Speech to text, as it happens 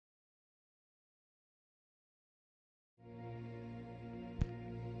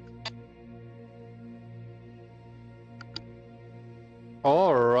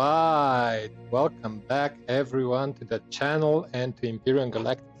Alright, welcome back everyone to the channel and to Empyrion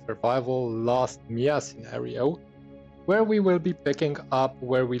Galactic Survival Lost Mia scenario, where we will be picking up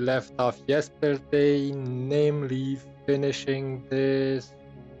where we left off yesterday, namely finishing this...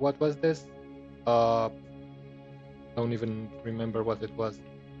 what was this? Don't even remember what it was.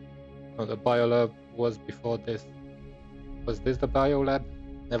 No, the biolab was before this. Was this the biolab?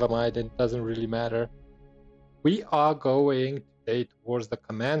 Never mind, it doesn't really matter. We are going today towards the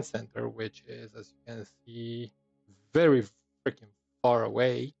command center, which is, as you can see, very freaking far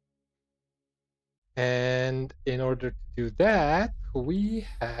away. And in order to do that, we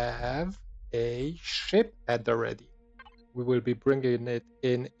have a ship at the ready. We will be bringing it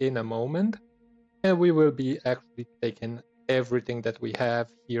in a moment, and we will be actually taking everything that we have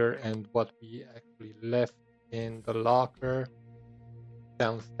here and what we actually left in the locker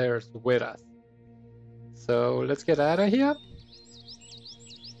downstairs with us. So let's get out of here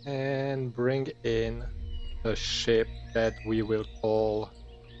and bring in the ship that we will call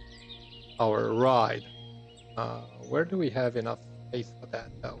our ride. Where do we have enough space for that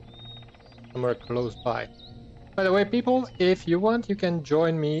though? Somewhere close by. By the way, people, if you want, you can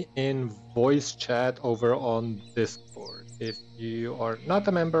join me in voice chat over on Discord. If you are not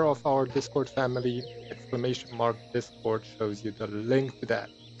a member of our Discord family, !Discord shows you the link to that.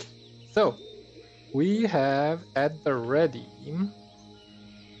 So, we have at the ready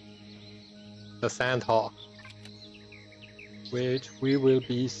the Sandhawk, which we will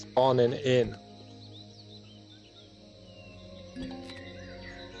be spawning in.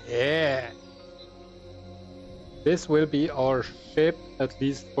 Yeah! This will be our ship, at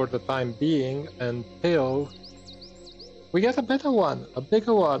least for the time being, until we get a better one, a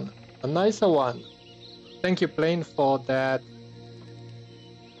bigger one, a nicer one. Thank you, Plane, for that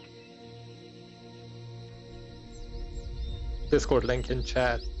Discord link in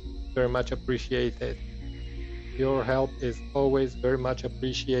chat. Very much appreciated. Your help is always very much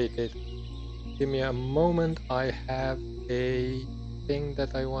appreciated. Give me a moment. I have a thing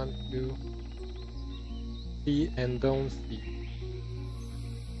that I want to see and don't see.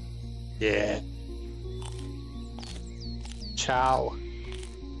 Yeah. Ciao.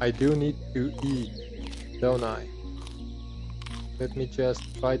 I do need to eat, don't I? Let me just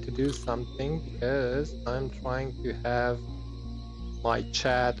try to do something because I'm trying to have my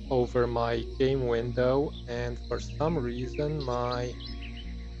chat over my game window, and for some reason my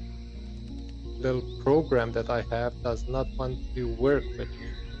little program that I have does not want to work with me.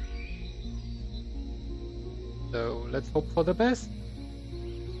 So let's hope for the best.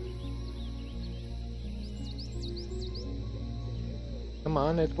 Come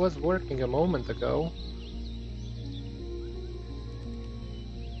on, it was working a moment ago.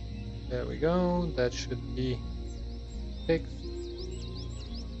 There we go, that should be fixed.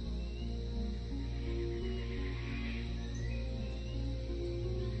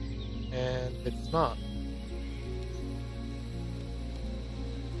 And it's not.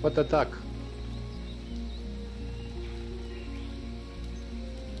 What the duck?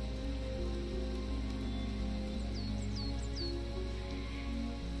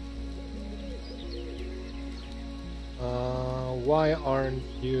 Why aren't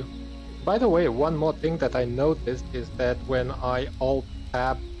you? By the way, one more thing that I noticed is that when I alt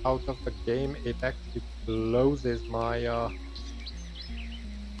tab out of the game, it actually closes my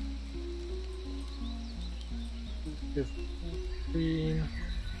screen.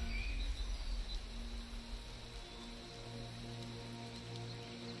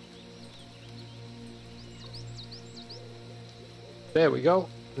 There we go.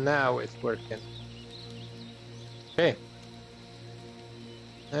 Now it's working. Okay.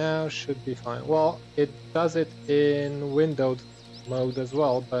 Now should be fine. Well, it does it in Windows mode as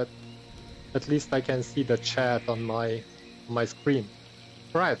well, but at least I can see the chat on my screen.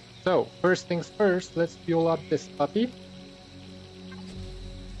 Right, so first things first, let's fuel up this puppy.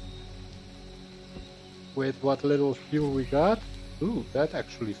 With what little fuel we got. Ooh, that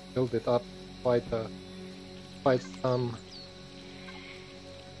actually filled it up quite some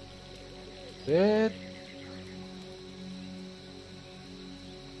bit.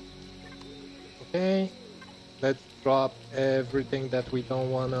 Okay, let's drop everything that we don't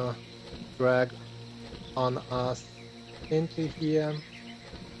wanna drag on us into here.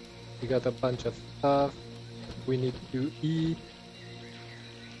 We got a bunch of stuff we need to eat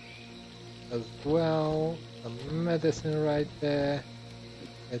as well. Some medicine right there.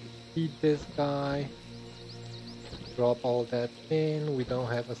 Let's feed this guy. Drop all that in. We don't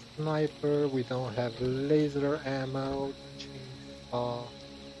have a sniper. We don't have laser ammo. Chainsaw.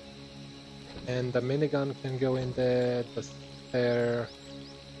 And the minigun can go in there. The spare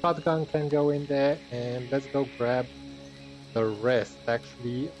shotgun can go in there, and let's go grab the rest.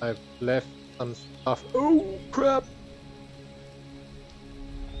 Actually, I've left some stuff. Oh crap!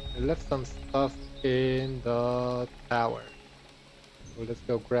 I left some stuff in the tower. So let's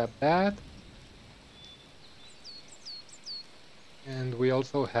go grab that. And we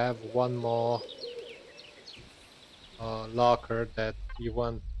also have one more locker that we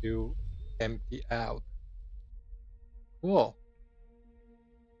want to empty out. Cool.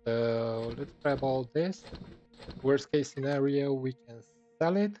 So let's grab all this. Worst case scenario, we can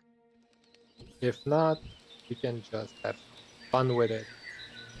sell it. If not, we can just have some fun with it.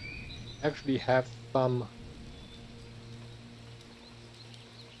 Actually have some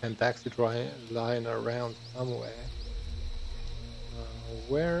taxi line around somewhere.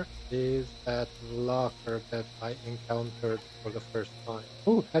 Where is that locker that I encountered for the first time?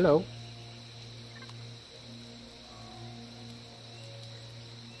 Oh, hello.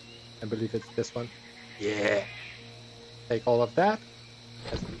 I believe it's this one. Yeah. Take all of that.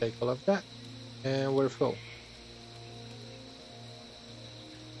 Let's take all of that. And we're full.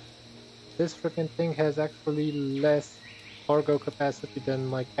 This freaking thing has actually less cargo capacity than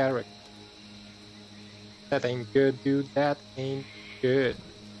my character. That ain't good, dude. That ain't good.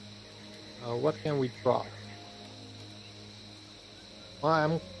 What can we drop?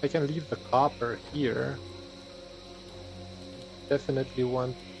 Well, I can leave the copper here. Definitely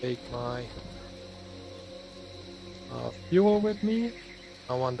want to take my fuel with me.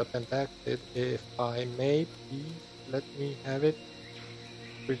 I want the pentactid. If I may, please let me have it.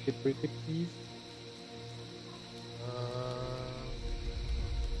 Pretty, please.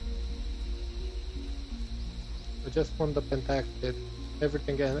 I just want the pentactid.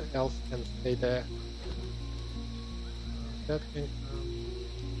 Everything else can stay there. That can come.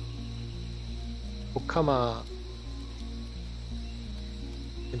 Oh, come on.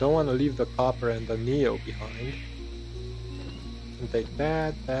 You don't want to leave the copper and the neo behind. And take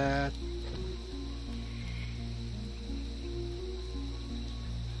that.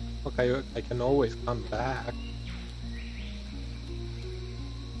 Okay, I can always come back.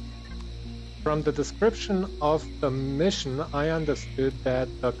 From the description of the mission, I understood that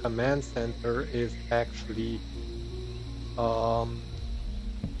the command center is actually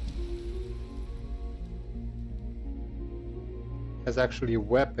has actually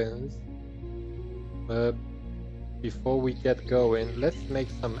weapons. Before we get going, let's make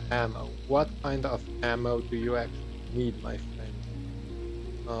some ammo. What kind of ammo do you actually need, my friend?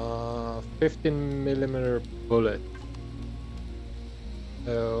 15mm bullets.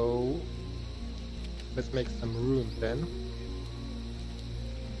 So let's make some room then.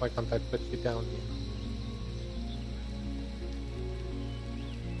 Why can't I put you down here?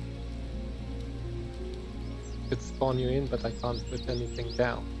 Could spawn you in, but I can't put anything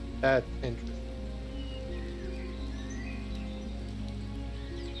down. That's interesting.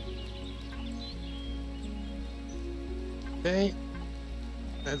 Okay,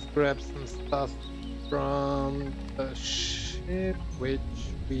 let's grab some stuff from the ship, which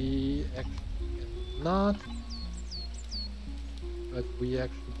we actually cannot, but we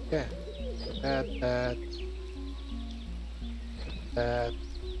actually can. That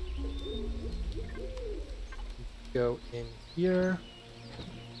go in here,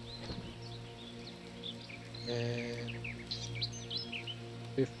 and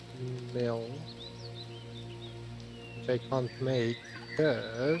 15mm. Which I can't make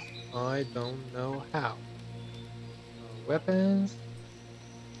because I don't know how. Weapons.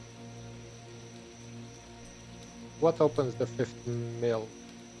 What opens the 15mm?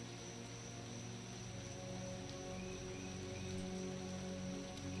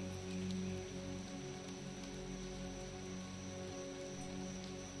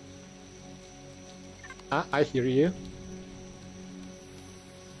 Ah, I hear you.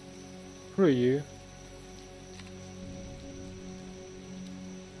 Screw you.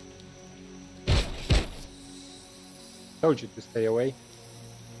 Told you to stay away.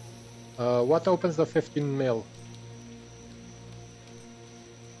 What opens the 15mm?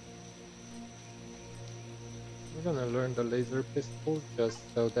 We're gonna learn the laser pistol just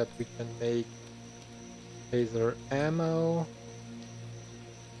so that we can make laser ammo.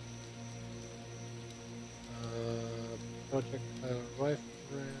 Projectile rifle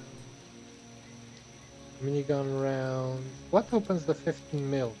round. Minigun round. What opens the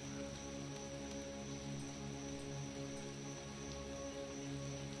 15mm?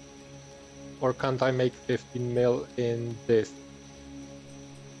 Or can't I make 15mm in this?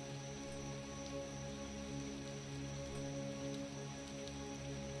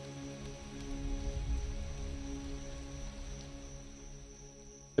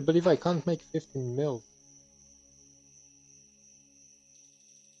 I believe I can't make 15 mil.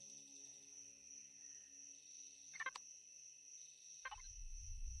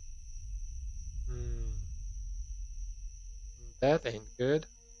 That ain't good.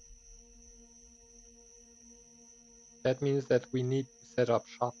 That means that we need to set up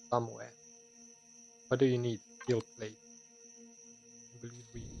shop somewhere. What do you need? Steel plate. I believe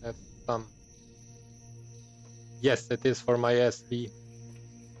we have some. Yes, it is for my SV.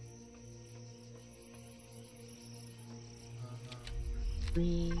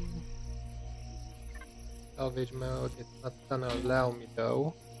 Free. Salvage mode. It's not gonna allow me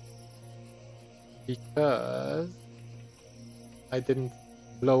though, because I didn't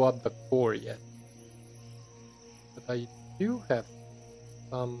blow up the core yet. But I do have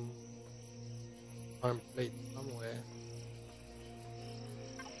some arm plate somewhere.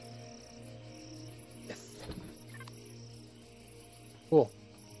 Yes. Cool.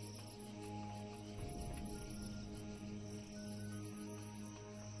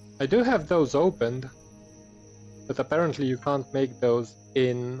 I do have those opened, but apparently you can't make those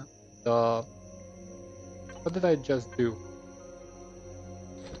in the... What did I just do?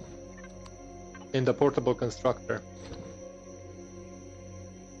 In the portable constructor.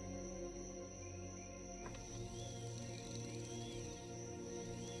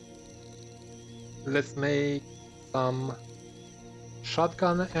 Let's make some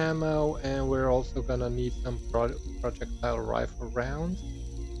shotgun ammo, and we're also gonna need some projectile rifle rounds.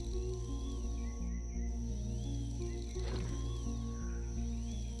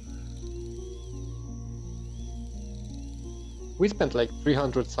 We spent like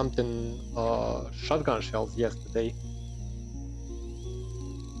 300 something shotgun shells yesterday,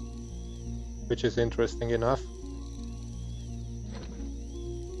 which is interesting enough.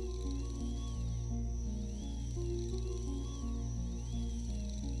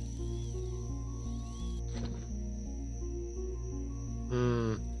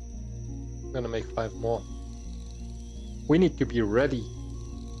 I'm gonna make 5 more. We need to be ready.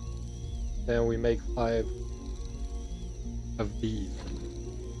 Then we make 5 of these.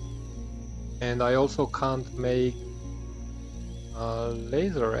 And I also can't make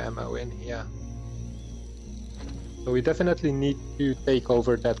laser ammo in here. So we definitely need to take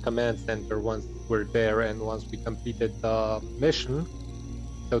over that command center once we're there and once we completed the mission,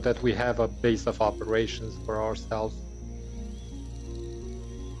 so that we have a base of operations for ourselves.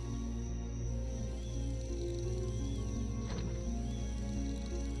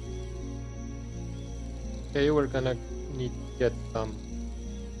 Okay, we're gonna need to get some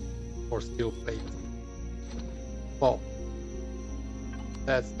more steel plates. Well,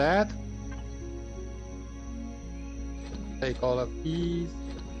 that's that. Take all of these,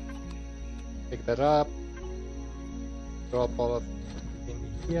 pick that up, drop all of it in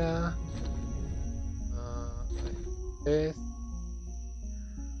here, like this,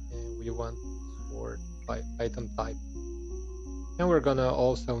 and we want sword by item type. And we're gonna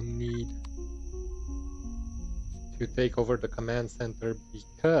also need to take over the command center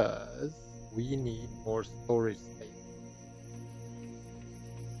because we need more storage space.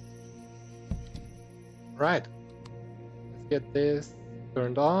 Right, let's get this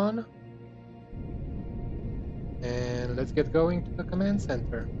turned on and let's get going to the command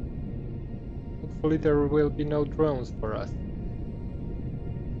center. Hopefully there will be no drones for us.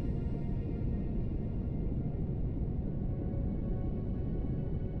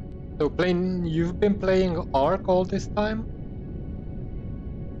 So you've been playing Ark all this time?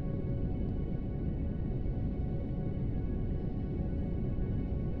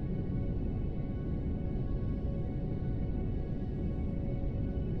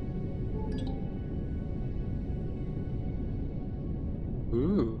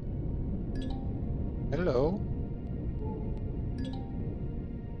 Ooh. Hello.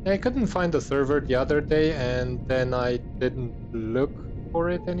 I couldn't find the server the other day and then I didn't look for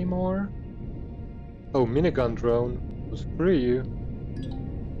it anymore. Oh, minigun drone. Screw you.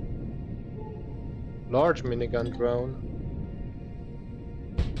 Large minigun drone.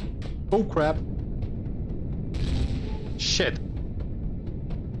 Oh crap. Shit.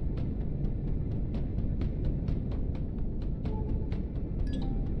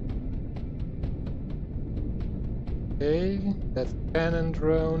 Okay, that's a cannon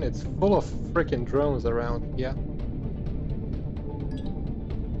drone. It's full of freaking drones around here.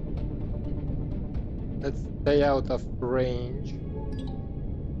 Let's stay out of range.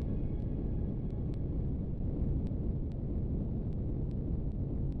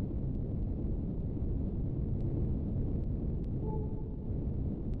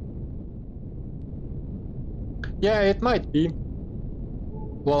 Yeah, it might be.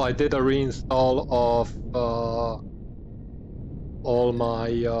 Well, I did a reinstall of all my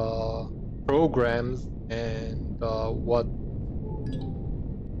programs and what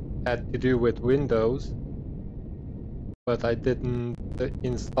had to do with Windows, but I didn't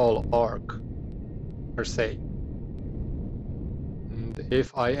install Arc per se. And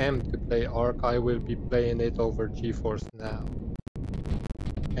if I am to play Arc, I will be playing it over GeForce Now.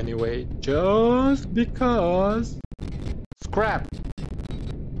 Anyway, just because... Scrap!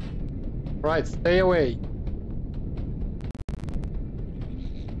 Right, stay away.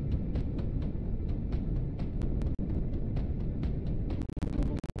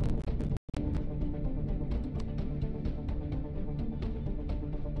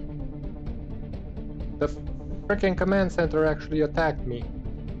 The freaking command center actually attacked me.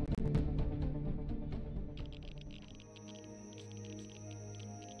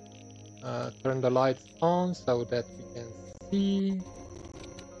 Turn the lights on so that we can see.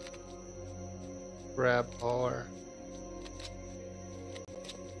 Grab our...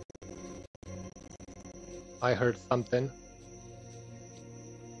 I heard something.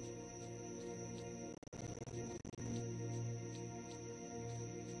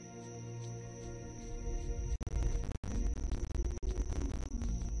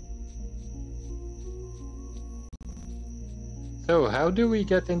 So how do we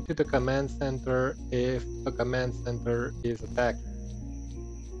get into the command center if the command center is attacked?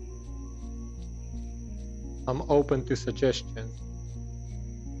 I'm open to suggestions.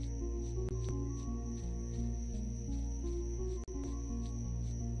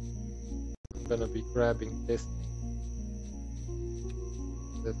 I'm gonna be grabbing this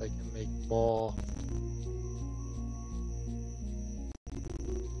so that I can make more.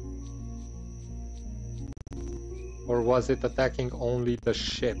 Or was it attacking only the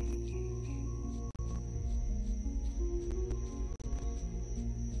ship?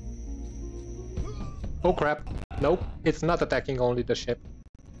 Oh crap! Nope, it's not attacking only the ship.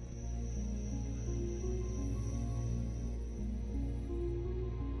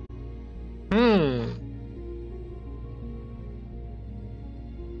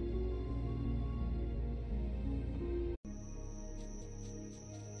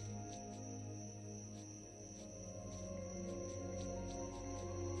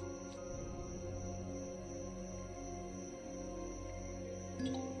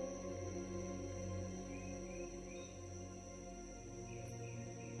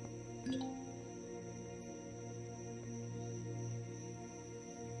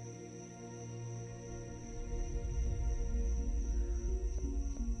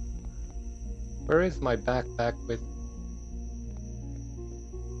 Where is my backpack with...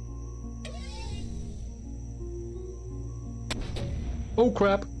 Oh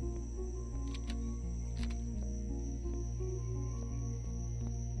crap!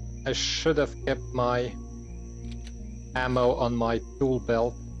 I should have kept my ammo on my tool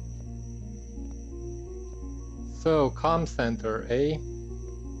belt. So, comm center, eh?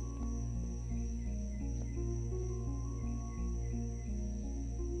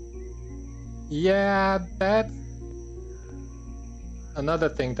 Yeah, that's another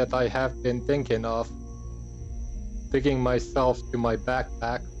thing that I have been thinking of. Digging myself to my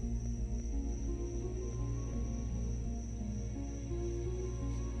backpack.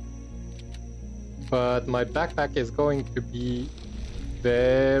 But my backpack is going to be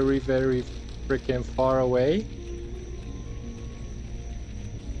very, very freaking far away.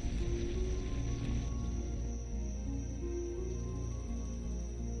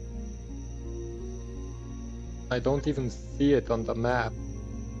 I don't even see it on the map.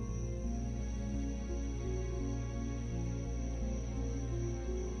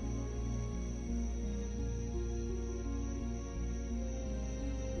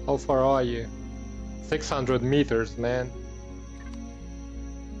 How far are you? 600 meters, man.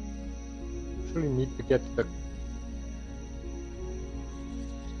 Actually need to get to the...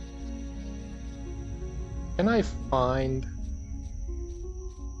 Can I find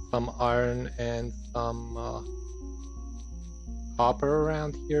some iron and some copper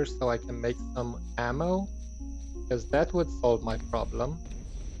around here so I can make some ammo? Because that would solve my problem.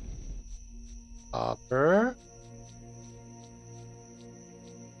 Copper.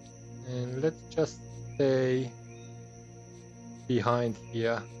 And let's just stay behind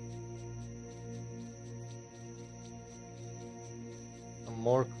here. Some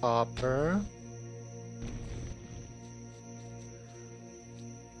more copper.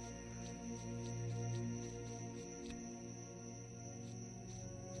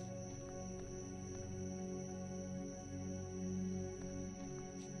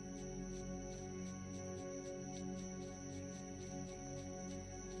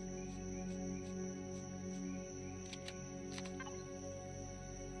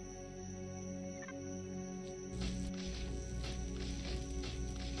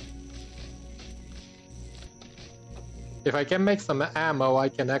 If I can make some ammo, I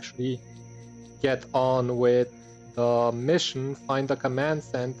can actually get on with the mission, find the command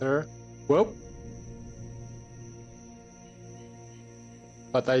center. Whoop!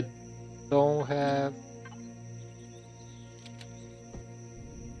 But I don't have...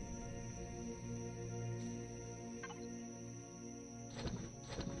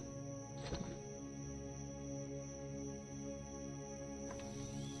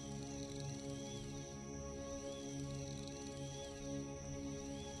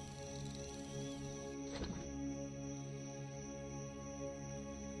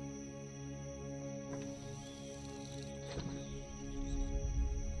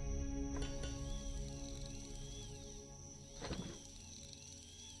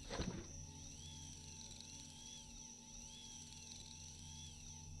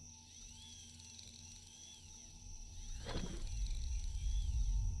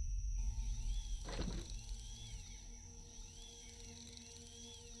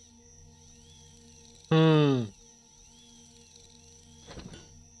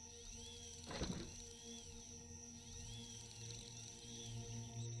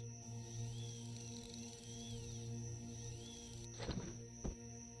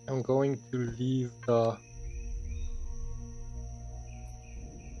 I'm going to leave the...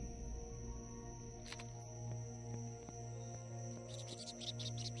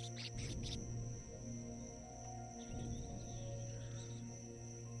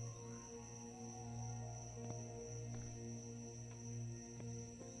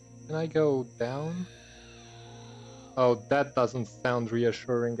 Can I go down? Oh, that doesn't sound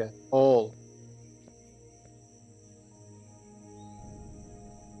reassuring at all.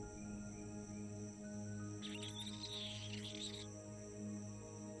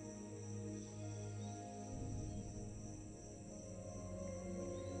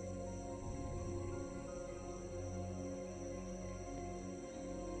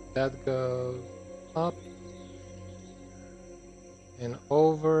 That goes up and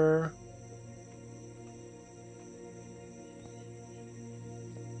over.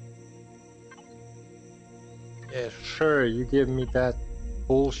 Yeah, sure, you give me that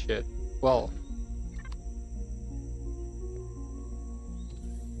bullshit. Well,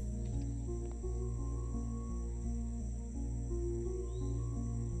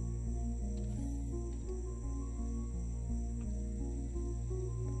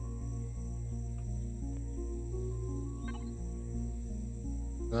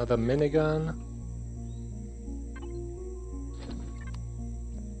 another minigun.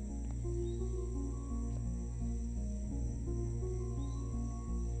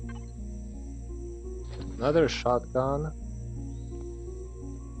 Another shotgun.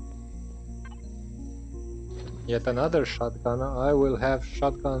 Yet another shotgun. I will have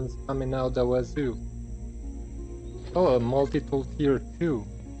shotguns coming out the wazoo. Oh, a multi-tool tier 2.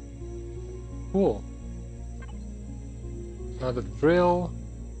 Cool. Another drill.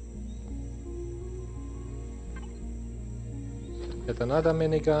 Yet another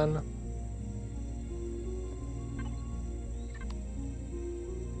minigun.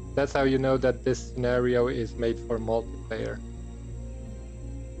 That's how you know that this scenario is made for multiplayer.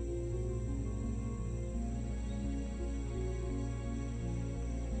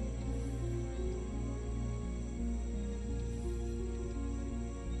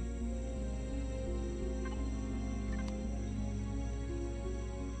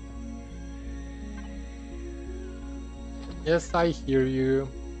 Yes, I hear you.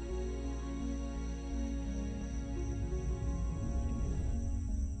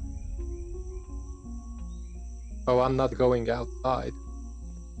 Oh, I'm not going outside.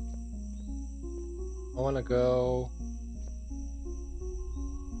 I want to go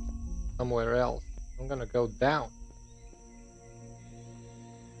somewhere else. I'm gonna go down.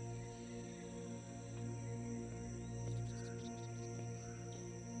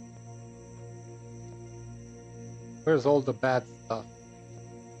 Where's all the bad stuff?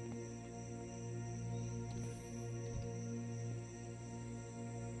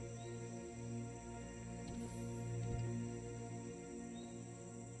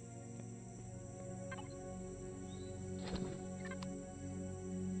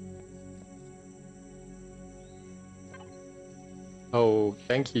 Oh,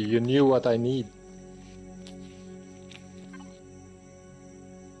 thank you. You knew what I need.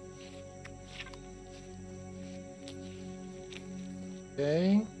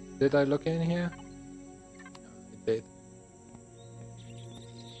 Okay. Did I look in here? I did.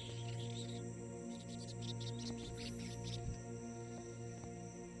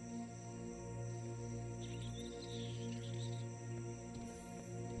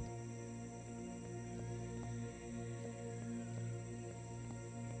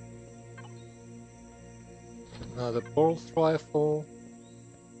 Another pulse rifle.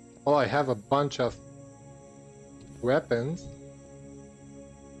 Oh, I have a bunch of weapons.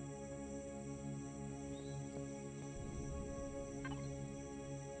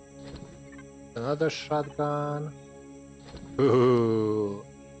 Another shotgun. Ooh.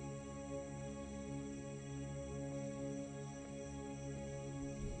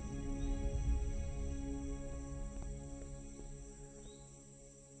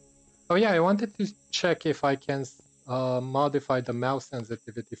 Oh yeah, I wanted to check if I can modify the mouse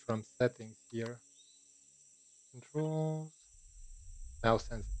sensitivity from settings here. Controls, mouse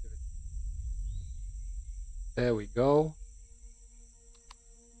sensitivity. There we go.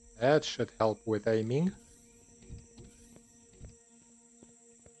 That should help with aiming.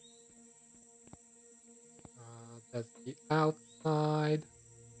 That's the outside.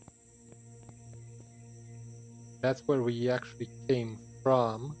 That's where we actually came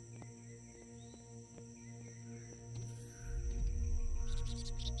from.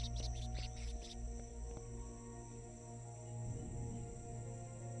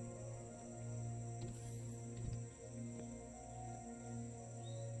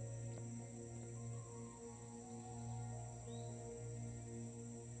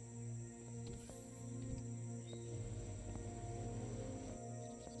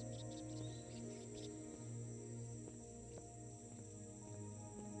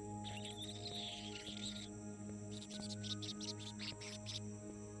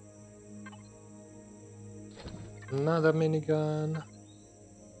 Another minigun.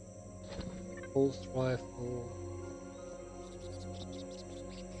 Pulse rifle.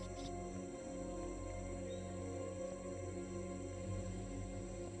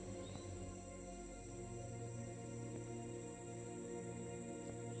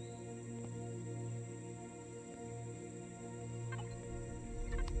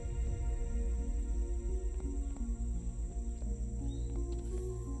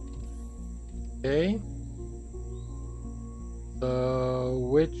 Okay. So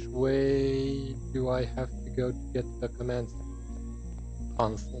which way do I have to go to get the command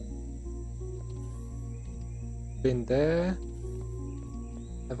console? Been there?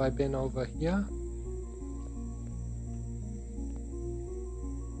 Have I been over here?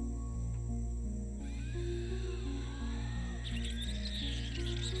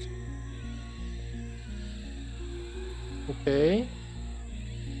 Okay.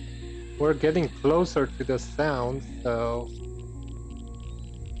 We're getting closer to the sound, so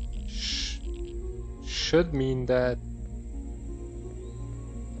should mean that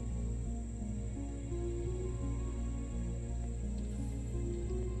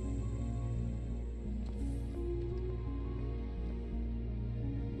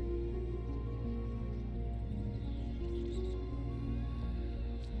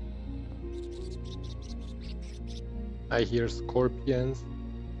I hear scorpions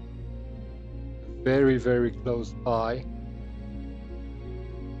very, very close by.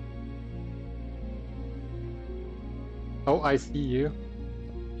 Oh, I see you.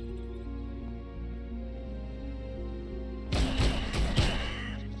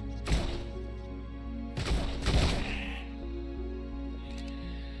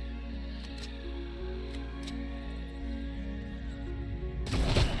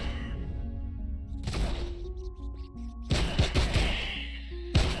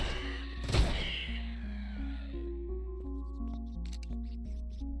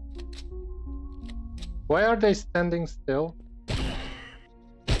 Why are they standing still?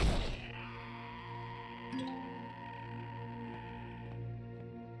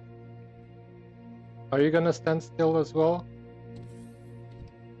 Are you gonna stand still as well?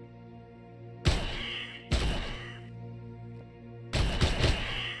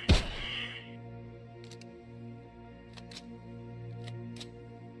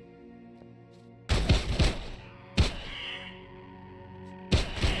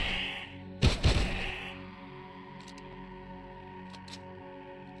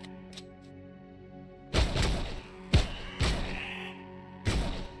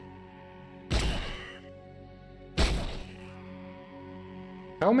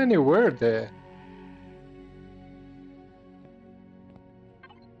 How many were there?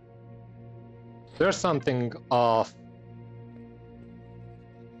 There's something off.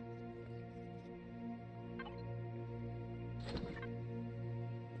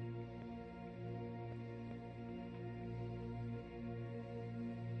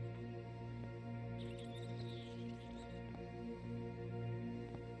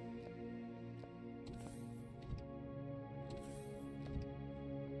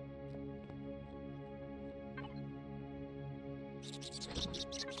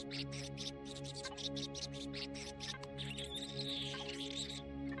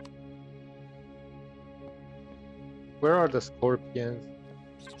 Where are the scorpions?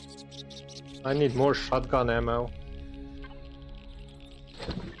 I need more shotgun ammo.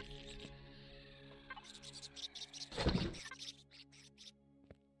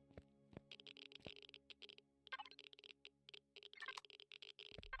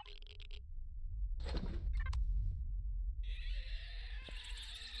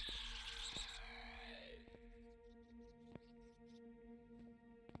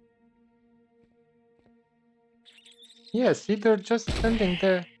 Yeah, see, they're just standing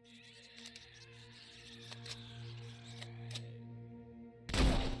there.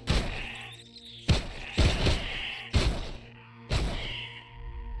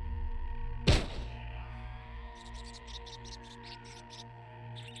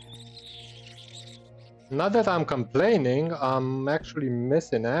 Not that I'm complaining, I'm actually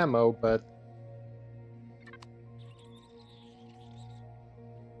missing ammo, but...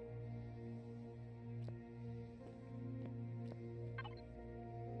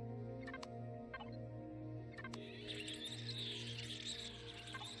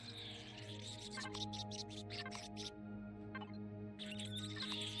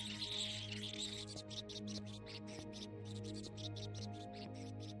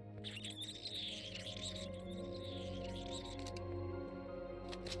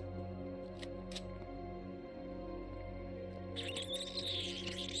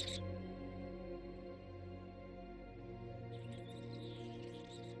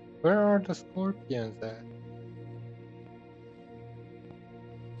 Where are the scorpions at?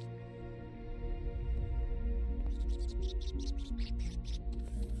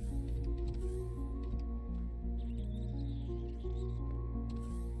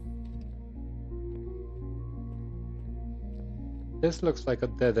 This looks like a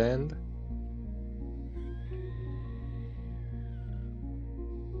dead end.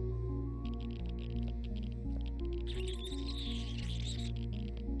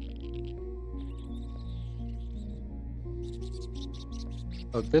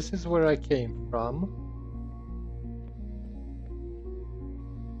 So this is where I came from.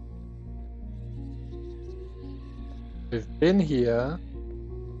 We've been here,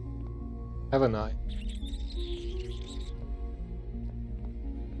 haven't I?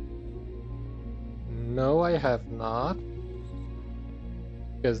 No, I have not.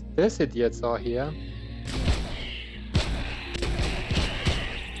 Because these idiots are here.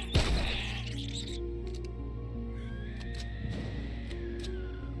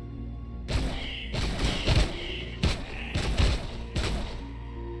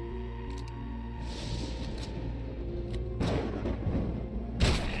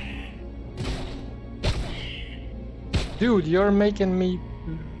 Dude, you're making me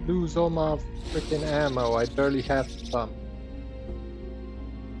lose all my freaking ammo. I barely have some.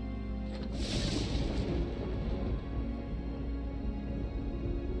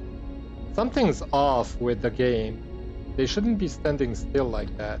 Something's off with the game. They shouldn't be standing still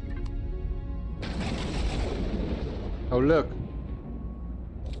like that. Oh, look.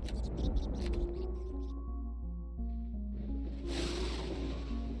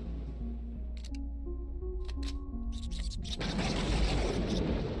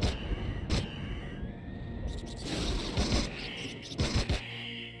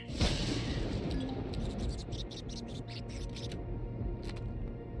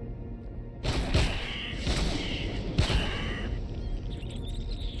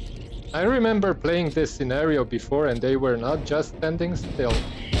 I remember playing this scenario before and they were not just standing still.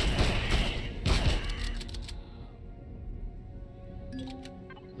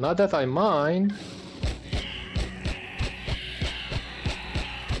 Not that I mind.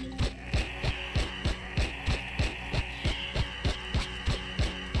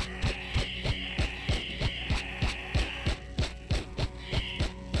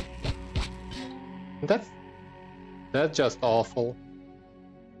 That's just awful.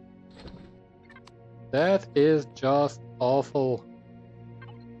 That is just awful.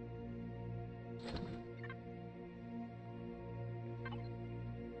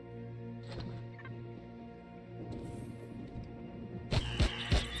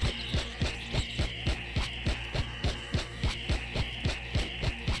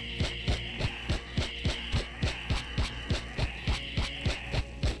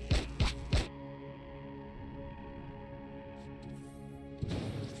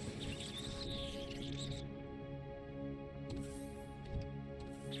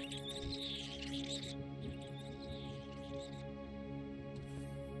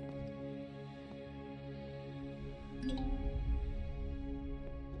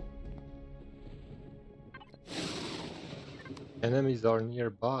 Enemies are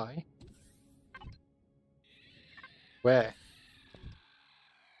nearby. Where?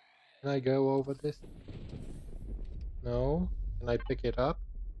 Can I go over this? No. Can I pick it up?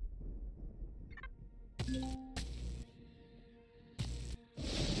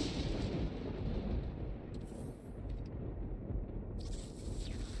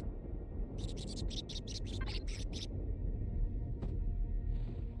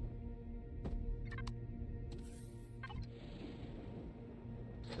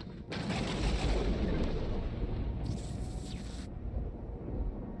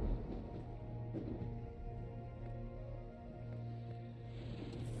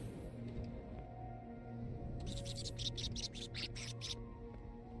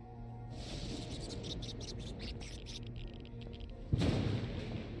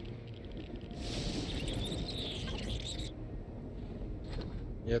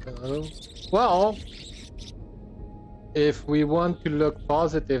 Yet another. Well, if we want to look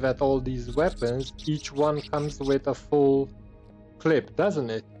positive at all these weapons, each one comes with a full clip, doesn't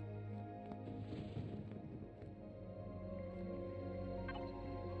it?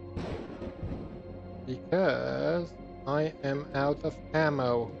 Because I am out of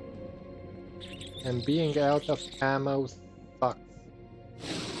ammo. And being out of ammo sucks.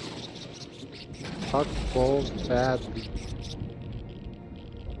 Sucks balls badly.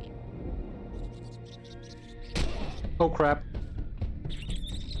 Oh crap.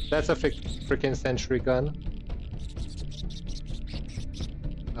 That's a freaking sentry gun.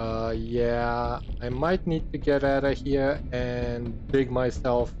 Yeah, I might need to get out of here and dig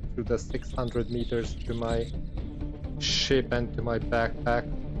myself through the 600 meters to my ship and to my backpack.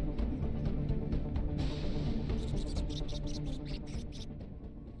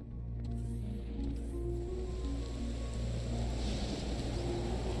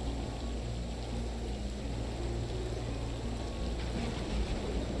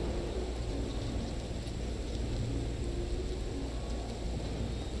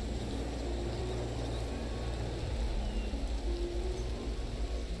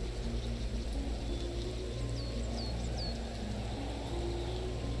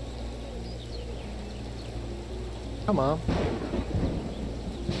 Come on.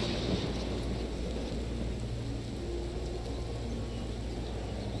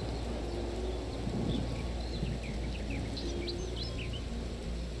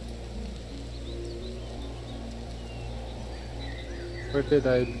 Where did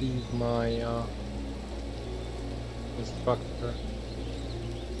I leave my instructor?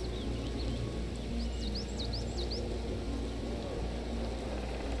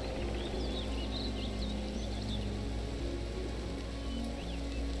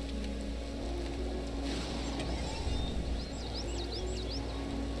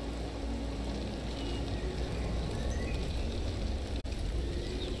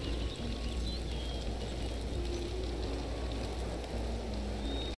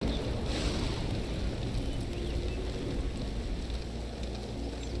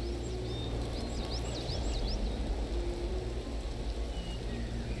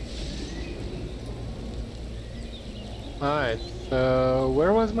 Alright, so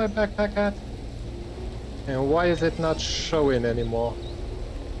where was my backpack at? And why is it not showing anymore?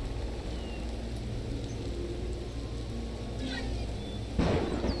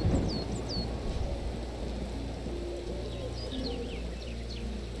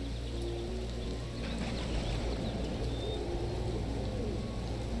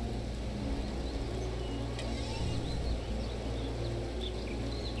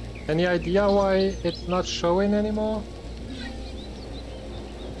 Any idea why it's not showing anymore?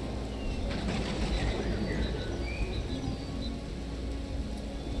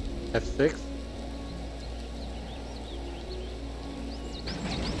 F6?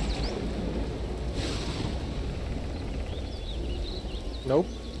 Nope.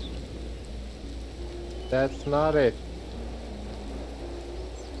 That's not it.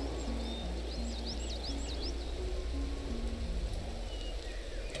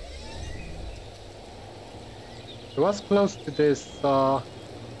 It was close to this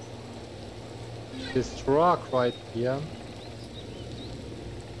rock right here.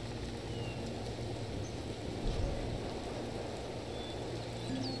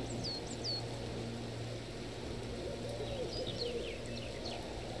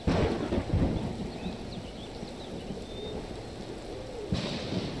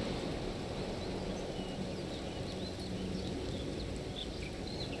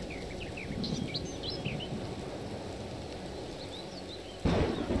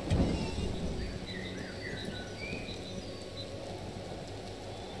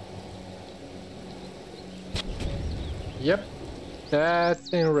 Yep, that's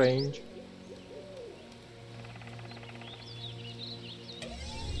in range.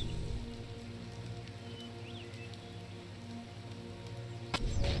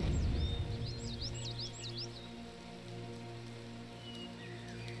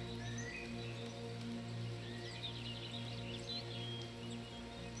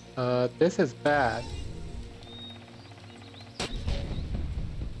 This is bad.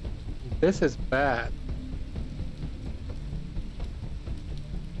 This is bad.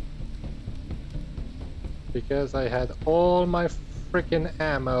 Because I had all my freaking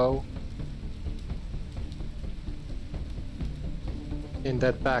ammo in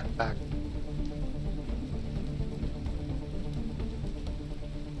that backpack.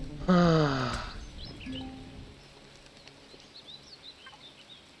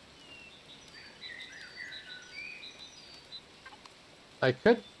 I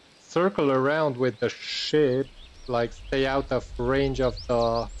could circle around with the ship, like stay out of range of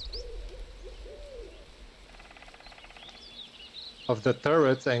the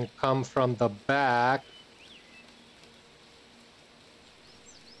turrets and come from the back.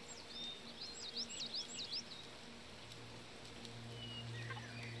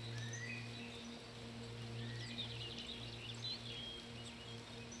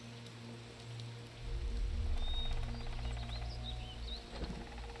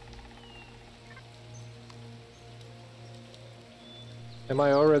 Am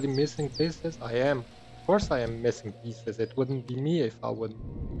I already missing pieces? I am. Of course I am missing pieces. It wouldn't be me if I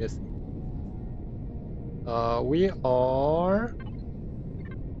wouldn't be missing. We are...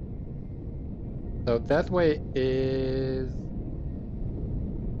 So that way is...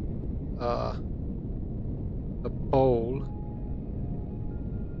 the pole.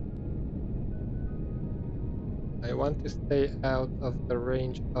 I want to stay out of the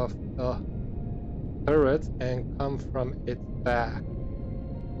range of the turrets and come from its back.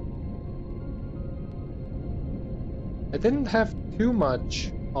 I didn't have too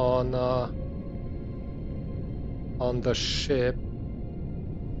much on the ship.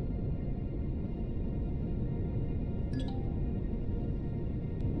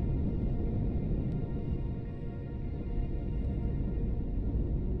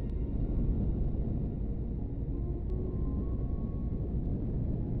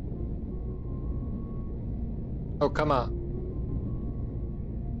 Oh, come on.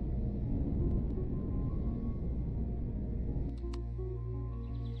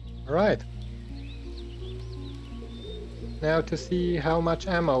 All right. Now to see how much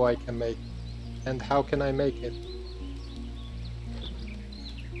ammo I can make and how can I make it.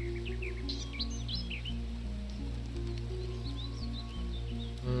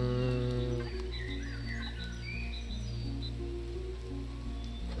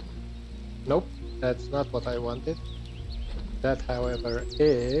 Nope, that's not what I wanted. That, however,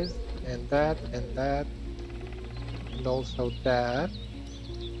 is, and that, and that, and also that,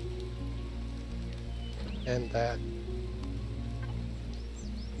 and that.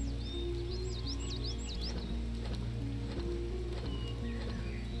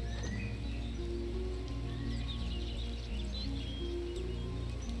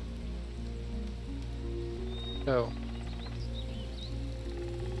 So,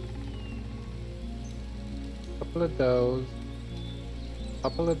 couple of those,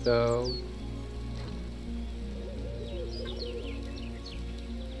 couple of those.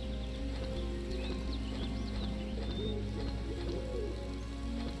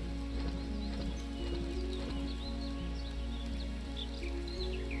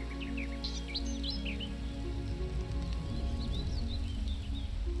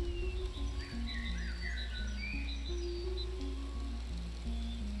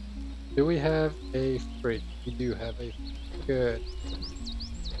 Do we have a fridge? We do have a fridge. Good.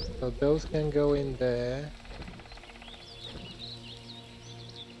 So those can go in there.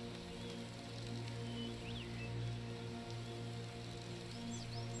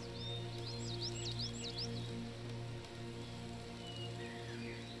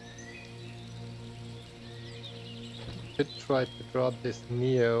 Should try to drop this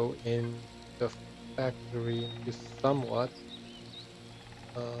Neo in the factory into somewhat.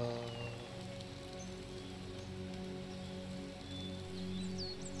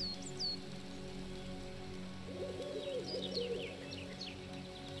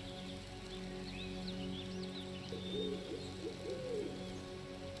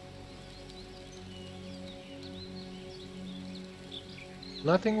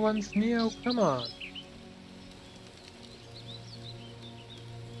 Nothing wants Neo? Come on.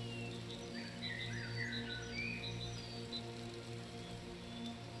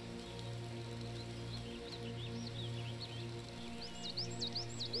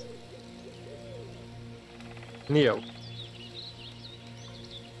 Neo.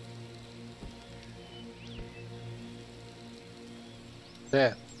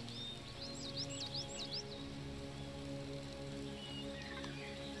 There.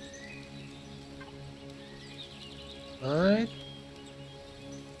 Right.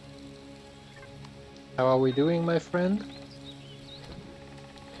 How are we doing, my friend?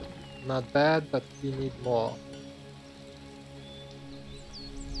 Not bad, but we need more.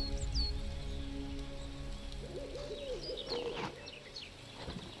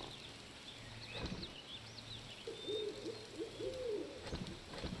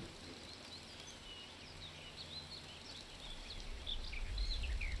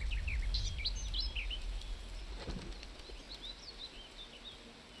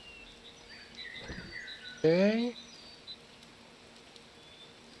 Okay.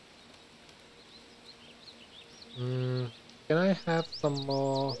 Can I have some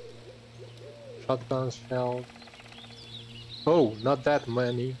more shotgun shells? Oh, not that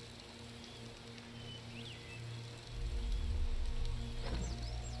many.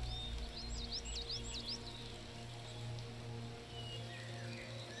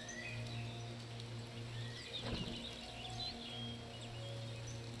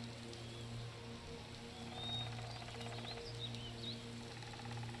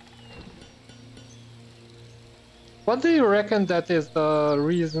 What do you reckon that is the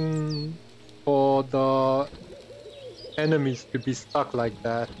reason for the enemies to be stuck like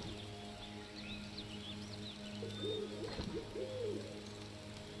that?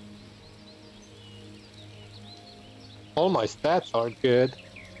 All my stats are good.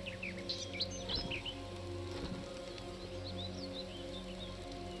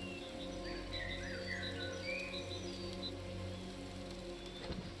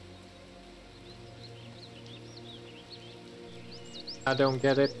 I don't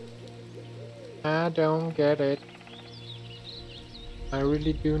get it. I don't get it. I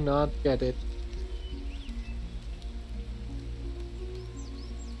really do not get it.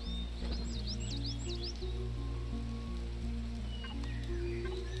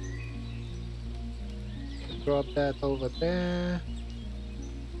 Drop that over there.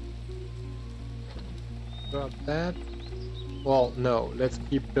 Drop that. Well, no, let's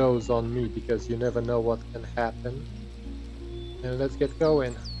keep those on me because you never know what can happen. And let's get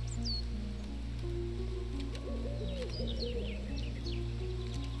going.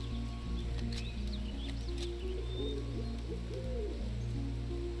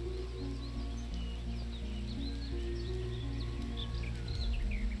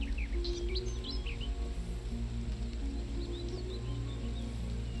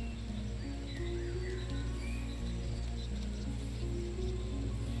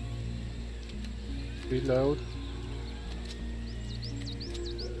 Reload.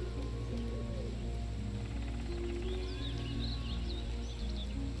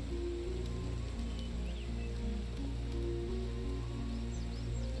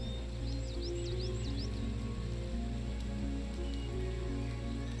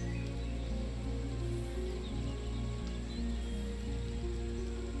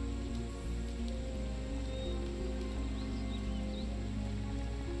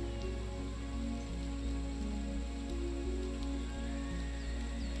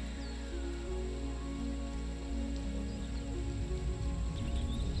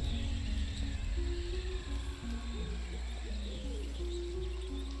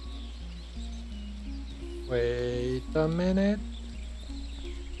 Wait a minute.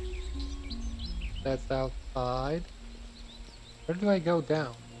 That's outside. Where do I go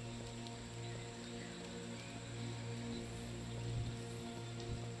down?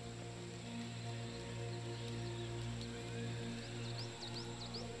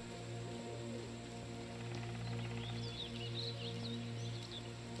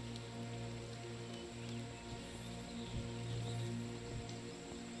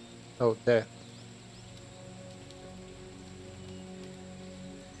 Oh, there.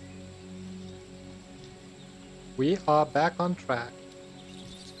 We are back on track.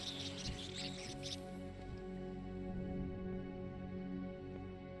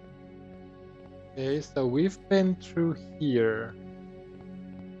 Okay, so we've been through here.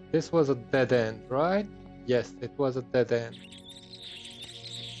 This was a dead end, right? Yes, it was a dead end.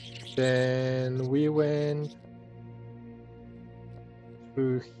 Then we went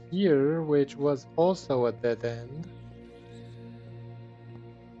through here, which was also a dead end.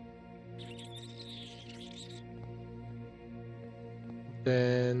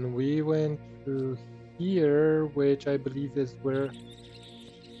 Then we went through here, which I believe is where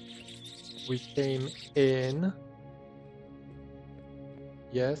we came in.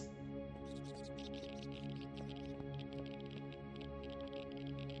 Yes.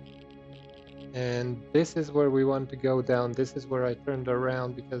 And this is where we want to go down. This is where I turned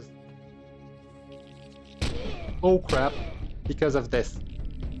around because... Oh crap! Because of this.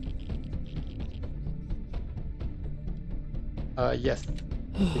 Yes.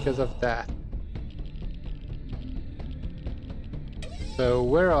 Because of that. So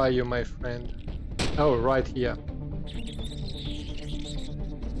where are you, my friend? Oh, right here.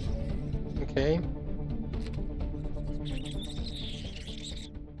 Okay.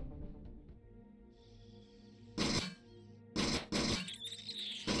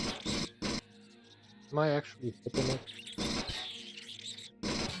 Am I actually hitting it?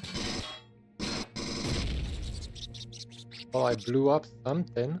 Well, I blew up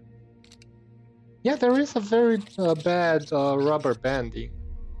something. Yeah, there is a very bad rubber banding.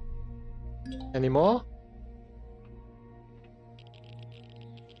 Any more?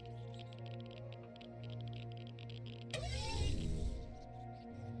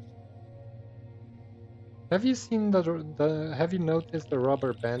 Have you seen have you noticed the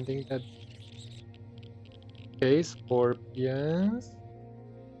rubber banding that... Okay, scorpions.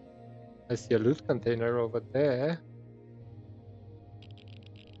 I see a loot container over there.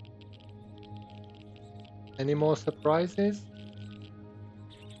 Any more surprises?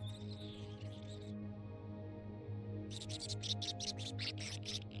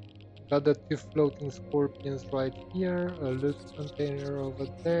 Got the 2 floating scorpions right here, a loot container over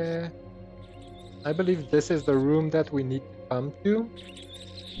there. I believe this is the room that we need to come to.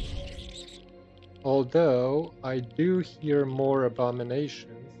 Although, I do hear more abominations.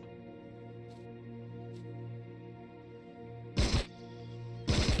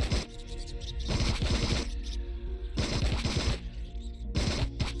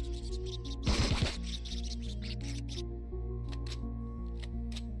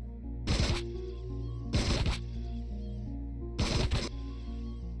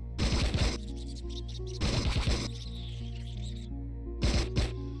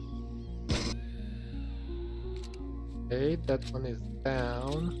 Okay, that one is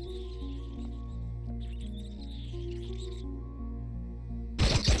down.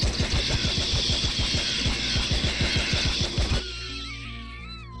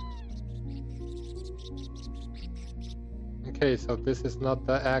 Okay, so this is not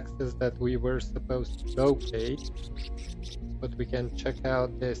the axis that we were supposed to locate, but we can check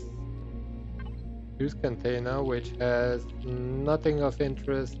out this juice container, which has nothing of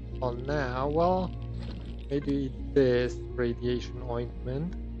interest on now. Well, maybe this radiation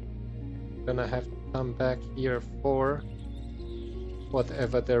ointment. I'm gonna have to come back here for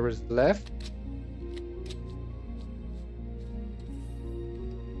whatever there is left.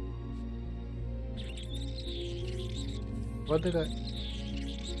 What did I...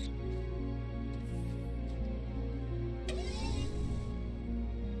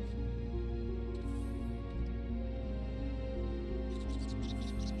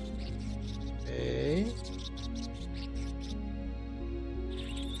 Okay.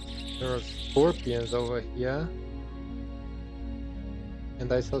 There are scorpions over here.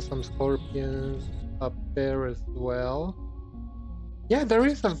 And I saw some scorpions up there as well. Yeah, there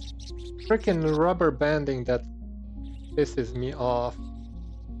is a freaking rubber banding that pisses me off.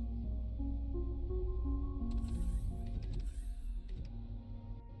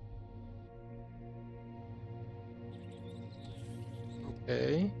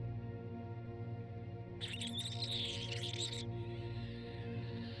 Okay.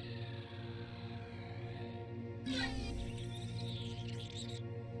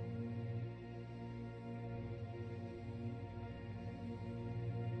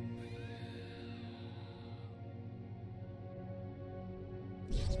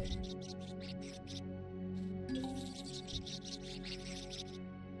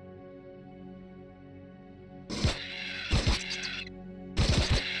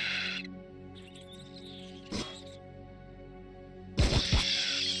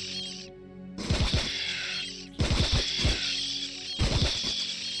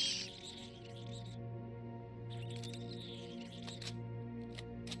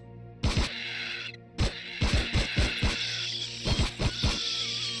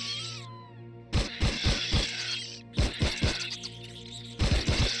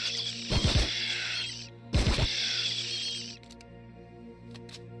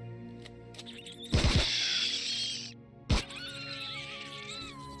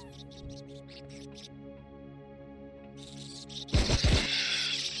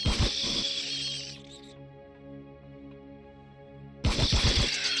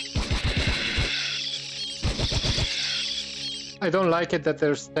 I don't like it that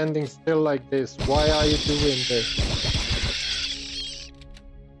they're standing still like this. Why are you doing this?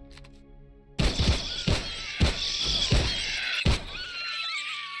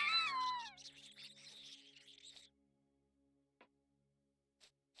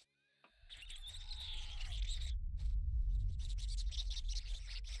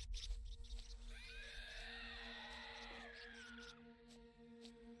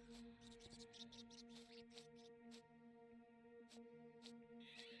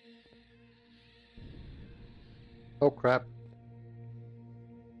 Oh crap.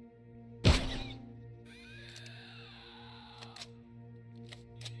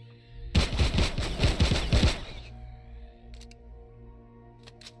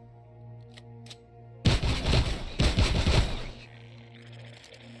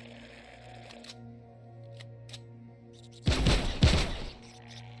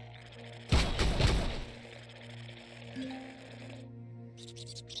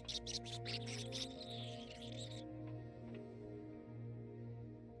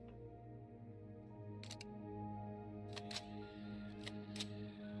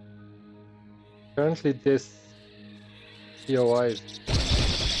 Apparently this POI is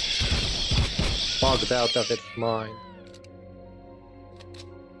bugged out of its mind.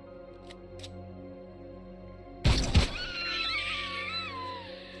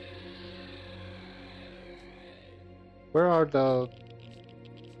 Where are the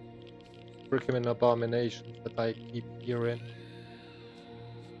freaking abominations that I keep hearing?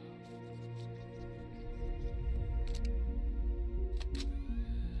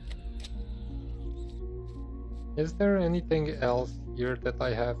 Is there anything else here that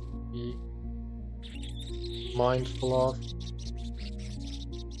I have to be mindful of?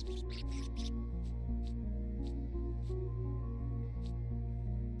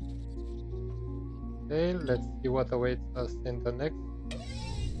 Okay, let's see what awaits us in the next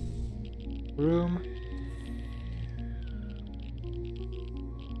room.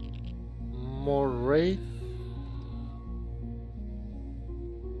 More raids.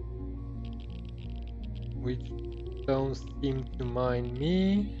 Which don't seem to mind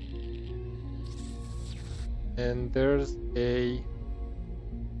me. And there's a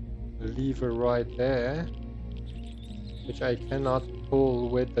lever right there, which I cannot pull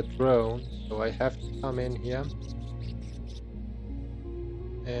with the drone, so I have to come in here.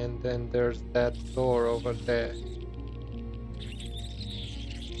 And then there's that door over there,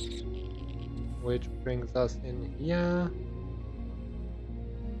 which brings us in here.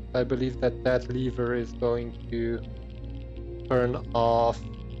 I believe that that lever is going to turn off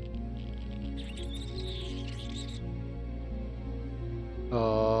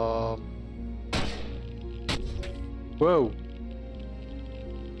whoa,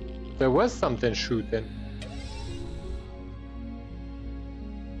 there was something shooting.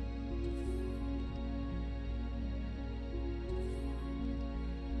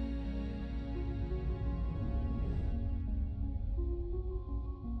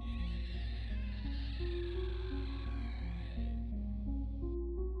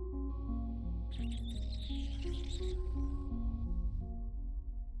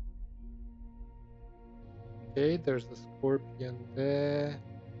 Okay, there's a scorpion there.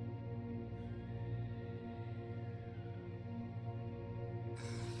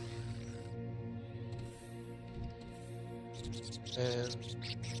 And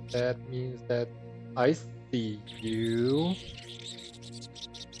that means that I see you.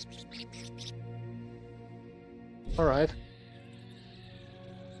 Alright.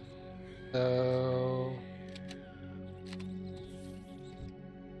 So...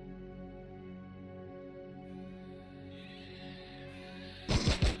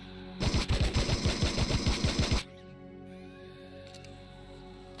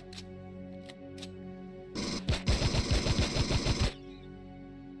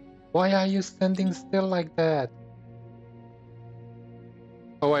 why are you standing still like that?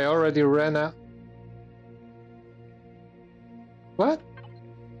 Oh, I already ran out. What?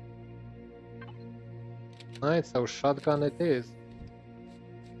 Alright, so shotgun it is.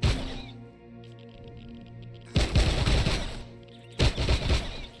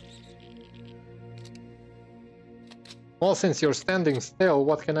 Well, since you're standing still,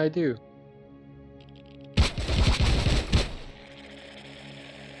 what can I do?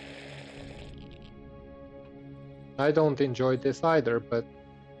 I don't enjoy this either, but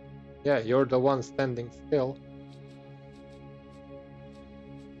yeah, you're the one standing still.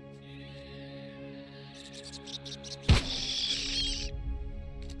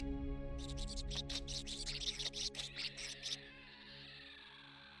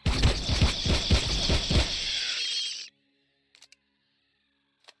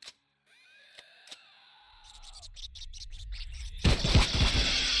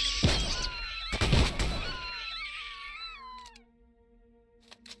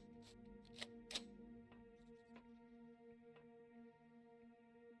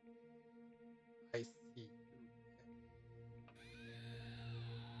 I see.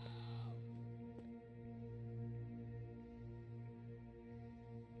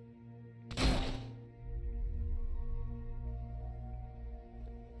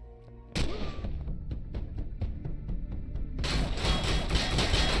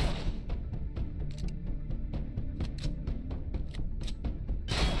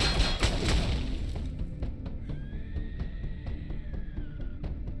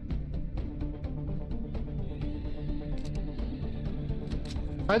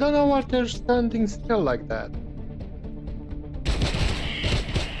 I don't know why they're standing still like that.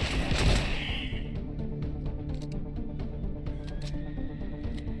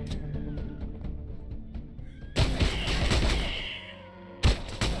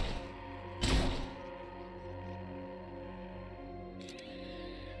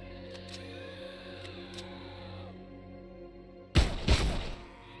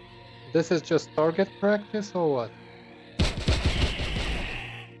 This is just target practice or what?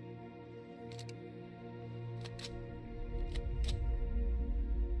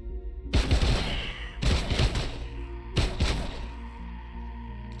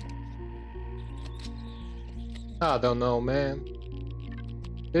 I don't know, man.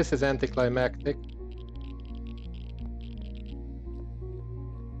 This is anticlimactic.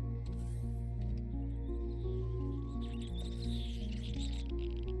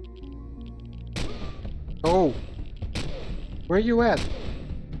 Oh! Where you at?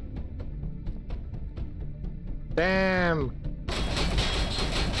 Damn!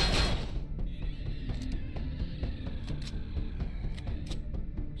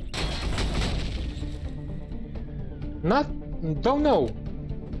 Not... don't know.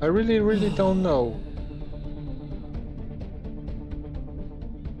 I really don't know.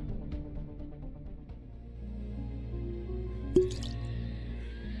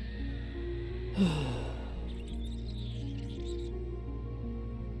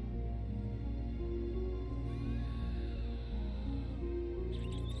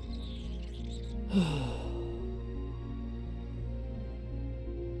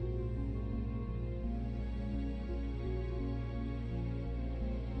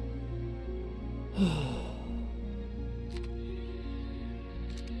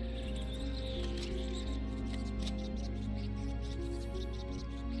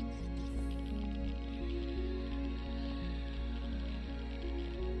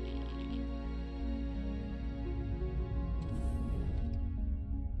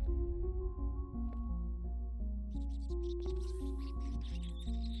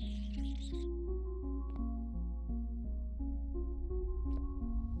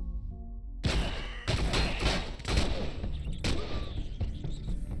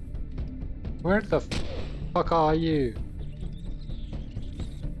 Where the fuck are you?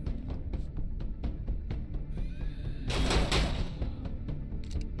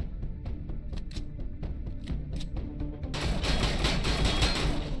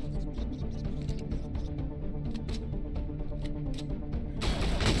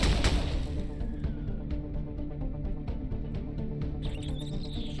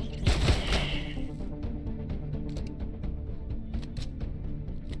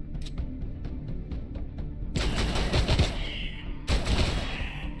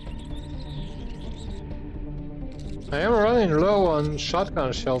 I am running low on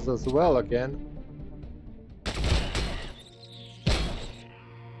shotgun shells as well again.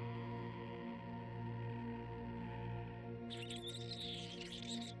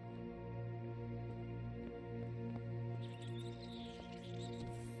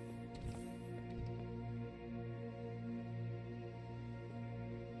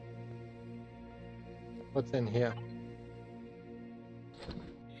 What's in here?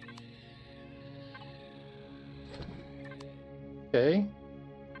 Okay.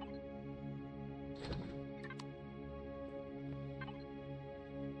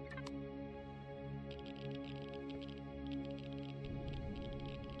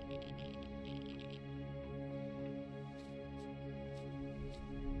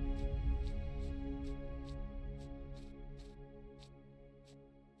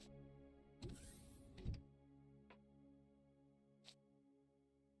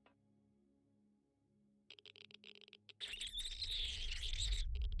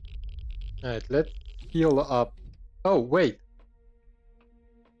 Alright, let's heal up. Oh, wait.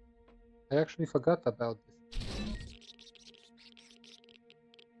 I actually forgot about this.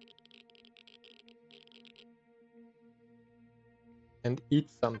 And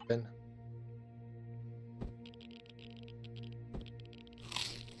eat something.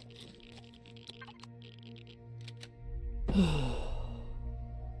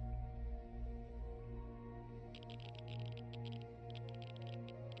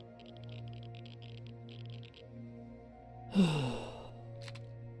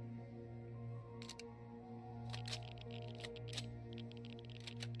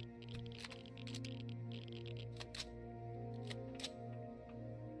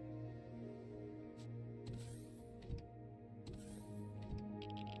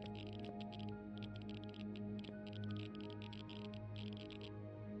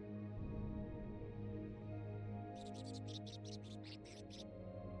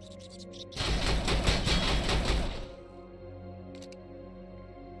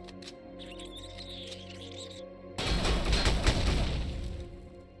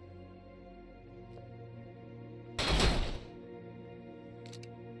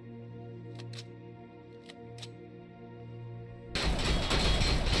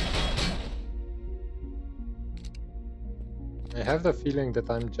 I have the feeling that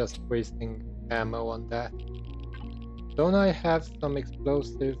I'm just wasting ammo on that. Don't I have some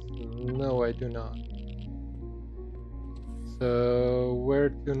explosives? No, I do not. So, where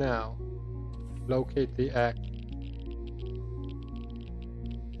to now? Locate the axe.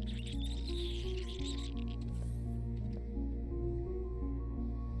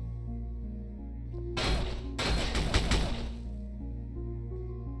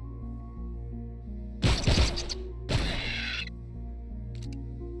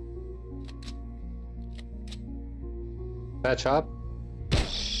 Patch up.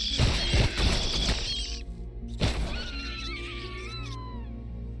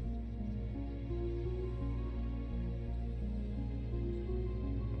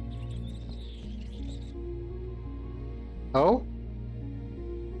 Oh?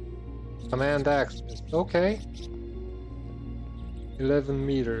 Command access. Okay. 11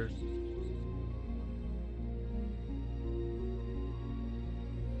 meters.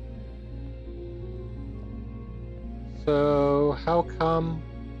 So, how come?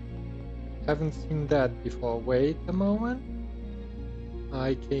 Haven't seen that before. Wait a moment.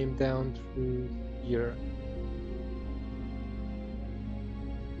 I came down through here.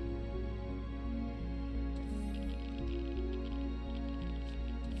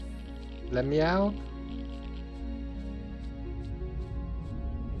 Let me out.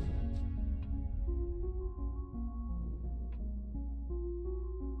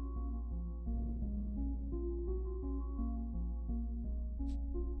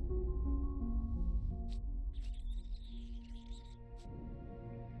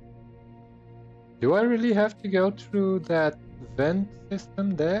 Do I really have to go through that vent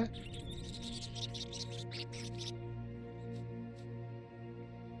system there?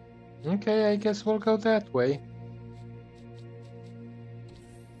 Okay, I guess we'll go that way.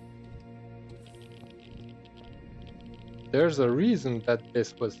 There's a reason that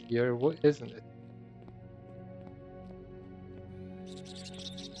this was here, isn't it?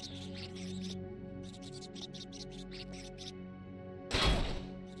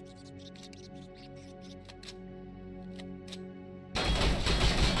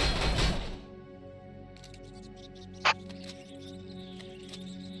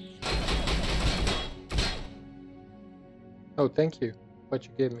 Oh, thank you. What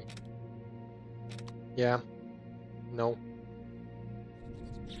you gave me. Yeah. No.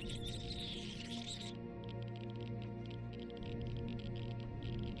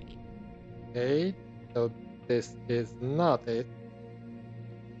 Okay, so this is not it.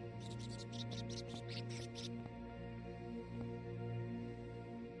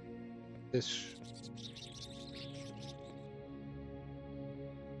 This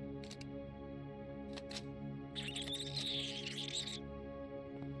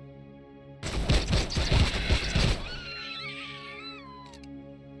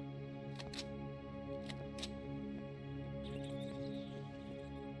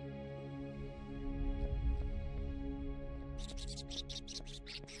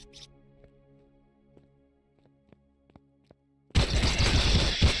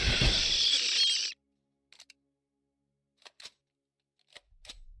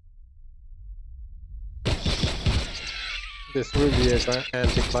This really is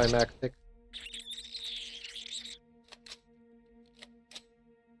anticlimactic.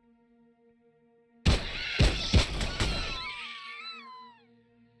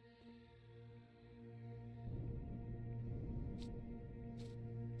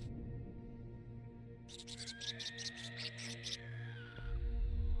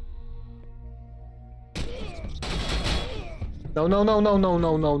 No, no, no, no, no,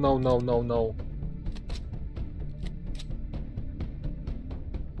 no, no, no, no, no, no.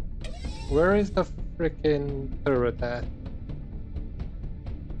 Where is the freaking turret at?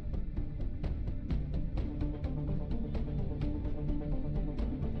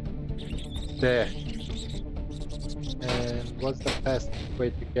 There. And what's the fastest way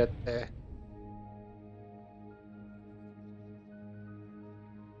to get there?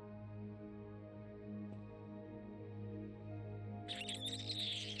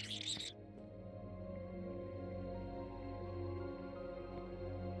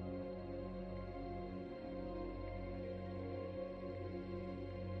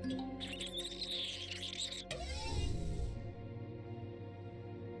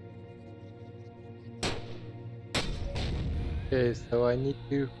 Okay, so I need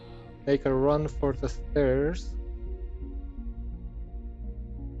to make a run for the stairs.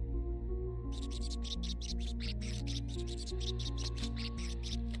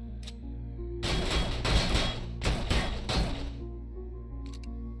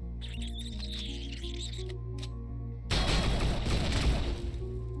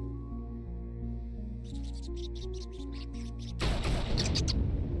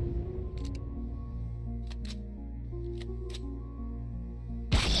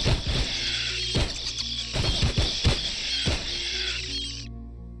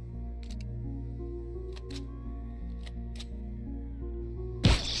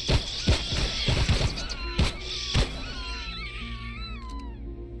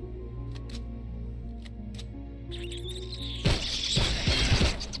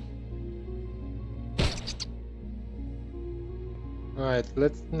 Alright,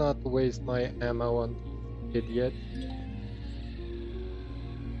 let's not waste my ammo on these idiots.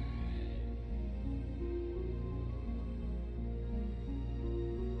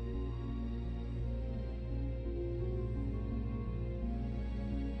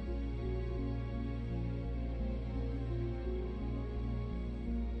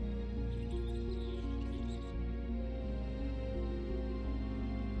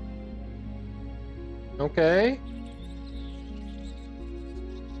 Okay.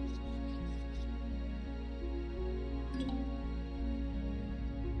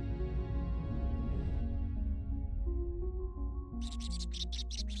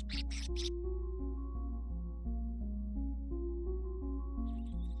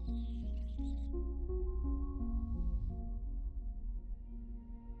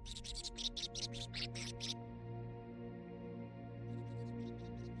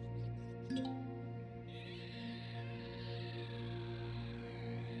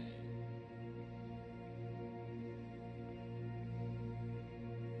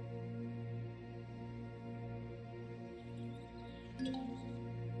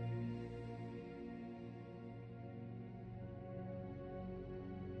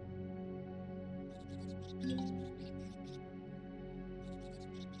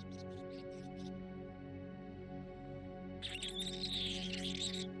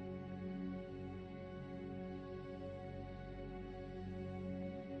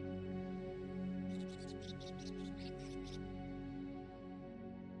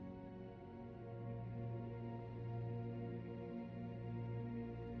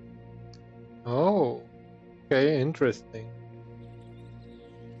 Oh, okay, interesting.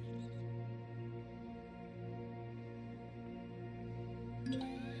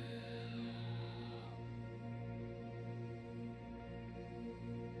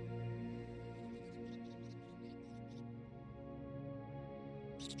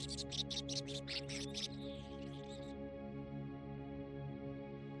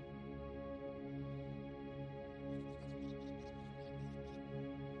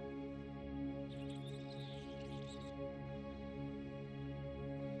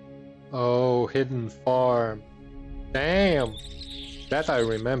 Oh, hidden farm. Damn! That I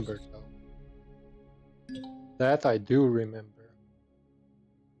remember, though. That I do remember.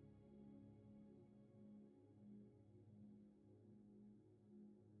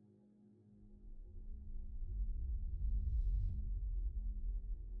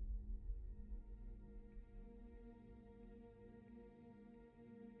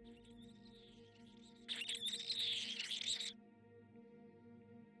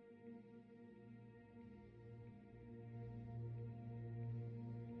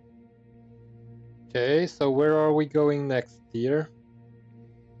 Okay, so where are we going next, dear?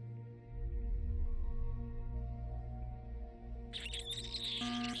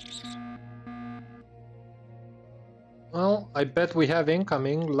 Well, I bet we have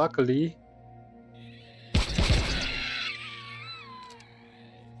incoming, luckily.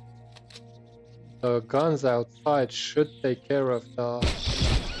 The guns outside should take care of the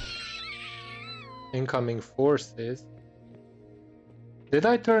incoming forces. Did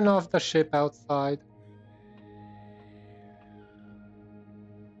I turn off the ship outside?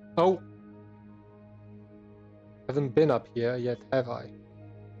 Oh! Haven't been up here yet, have I?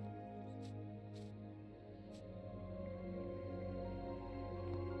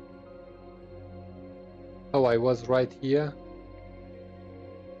 Oh, I was right here.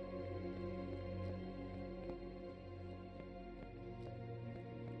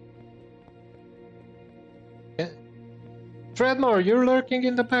 Yeah. Treadmore, you're lurking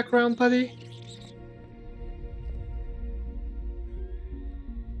in the background, buddy?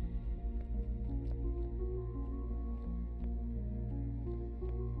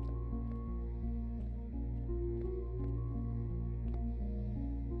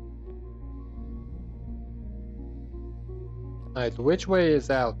 Alright, which way is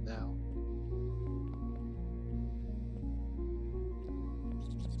out now?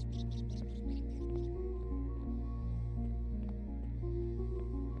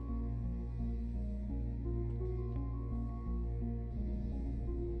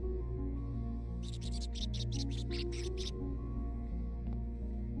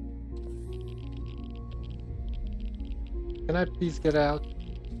 Can I please get out?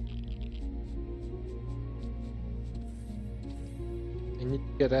 I need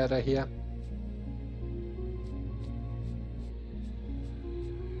to get out of here.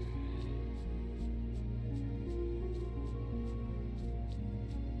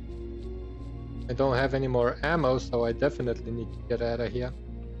 I don't have any more ammo, so I definitely need to get out of here.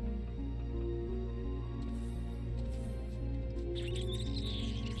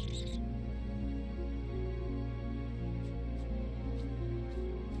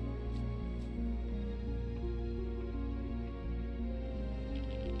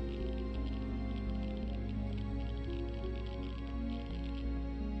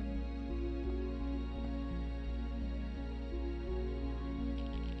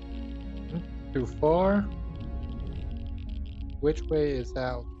 Too far? Which way is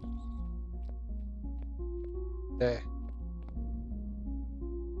out? There.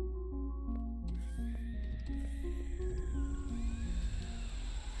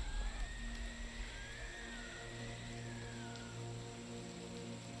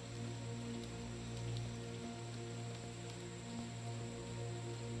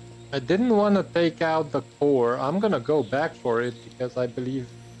 I didn't want to take out the core. I'm gonna go back for it because I believe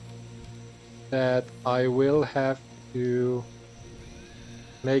that I will have to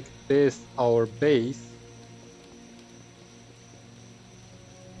make this our base.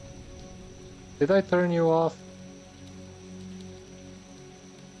 Did I turn you off?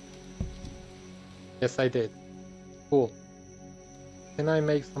 Yes, I did. Cool. Can I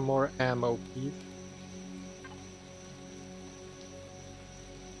make some more ammo, please?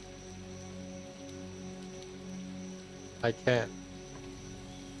 I can.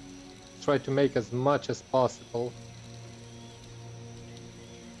 Try to make as much as possible.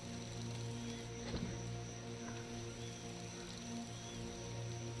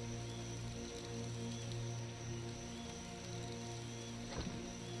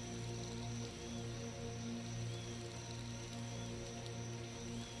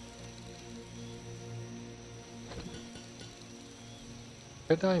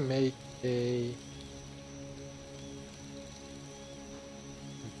 Could I make a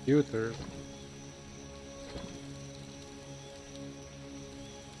computer?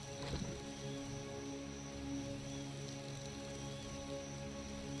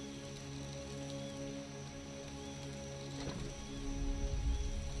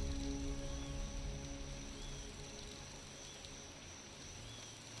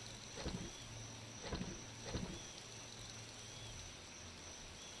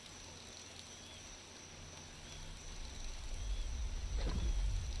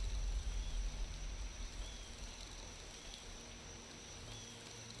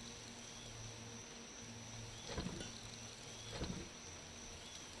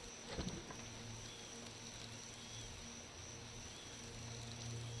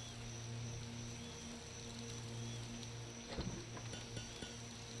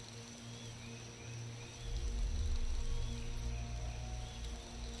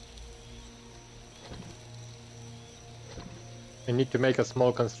 I need to make a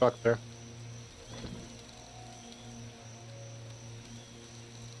small constructor.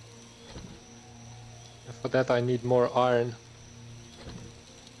 And for that I need more iron.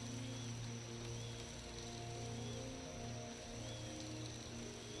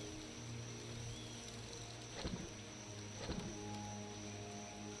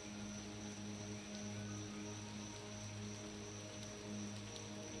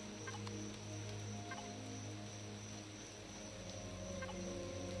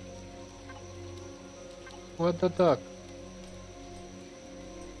 What the duck?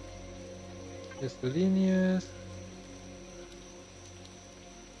 Miscellaneous.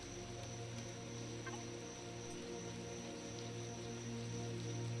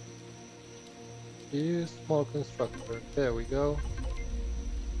 Use small constructor. There we go.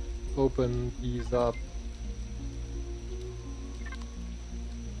 Open these up.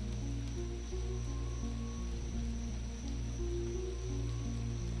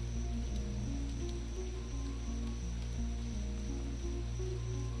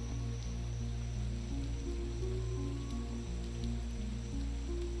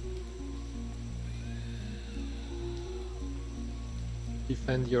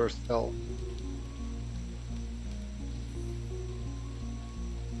 Defend yourself.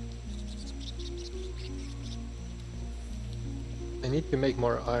 I need to make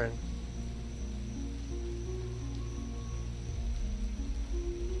more iron.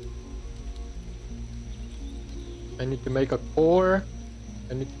 I need to make a core.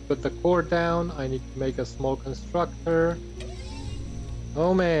 I need to put the core down. I need to make a small constructor.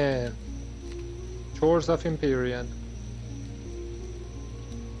 Oh man. Chores of Empyrion.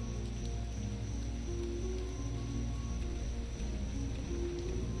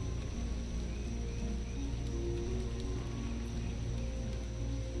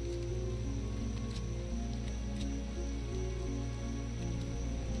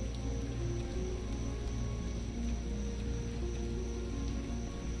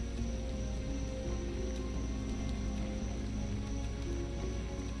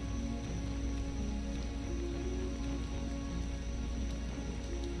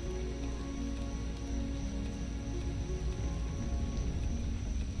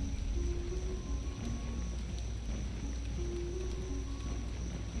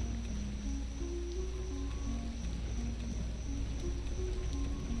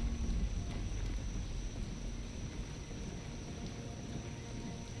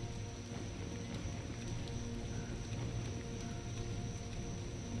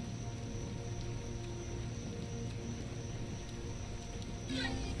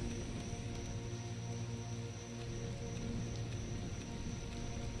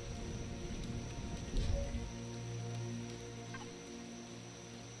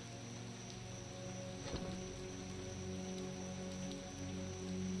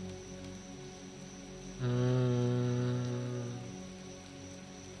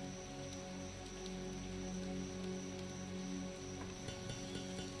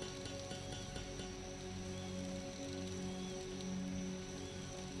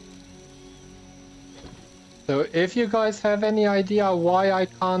 So if you guys have any idea why I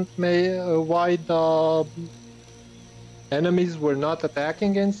can't make, why the enemies were not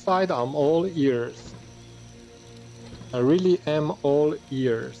attacking inside, I'm all ears. I really am all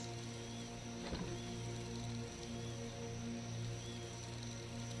ears.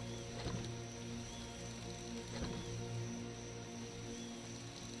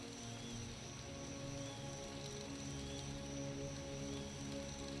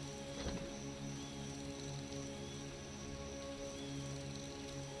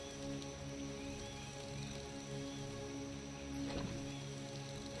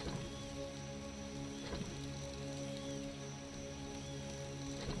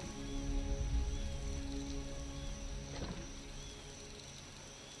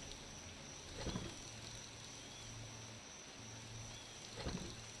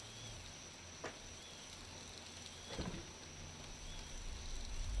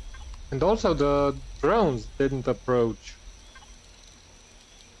 And also the drones didn't approach.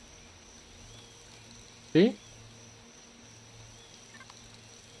 See?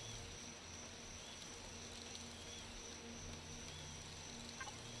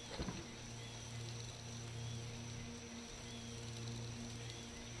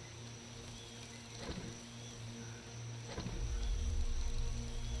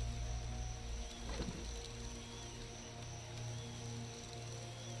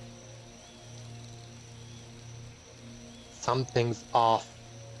 Something's off.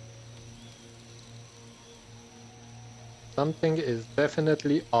 Something is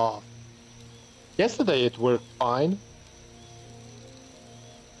definitely off. Yesterday it worked fine.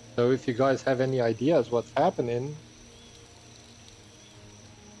 So if you guys have any ideas what's happening,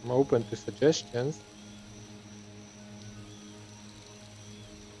 I'm open to suggestions.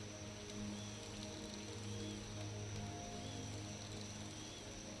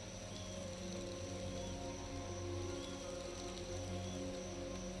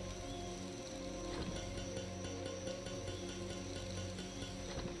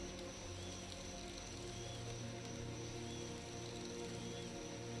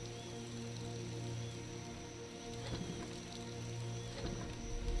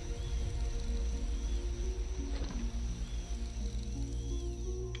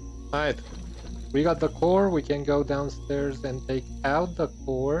 Alright, we got the core, we can go downstairs and take out the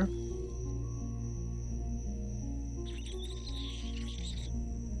core.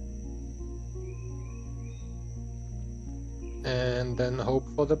 And then hope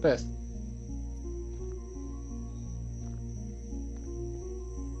for the best.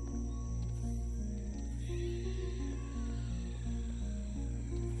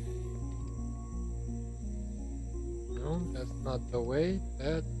 No, that's not the way,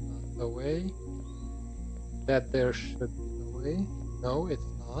 that's not the way. That there should be the way. No, it's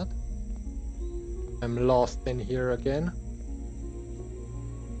not. I'm lost in here again.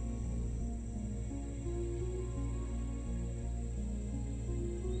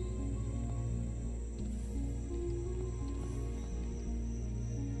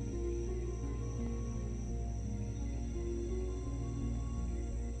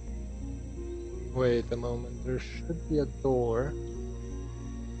 Wait a moment, there should be a door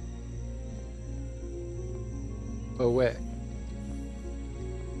away.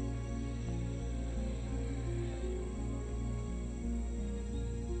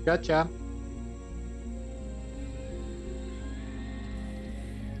 Gotcha.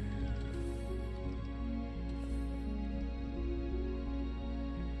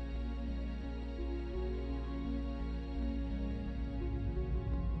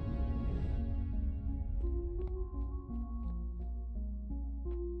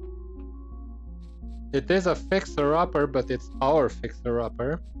 It is a fixer-upper, but it's our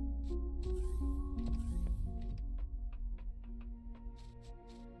fixer-upper.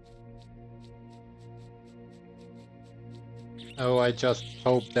 Oh, I just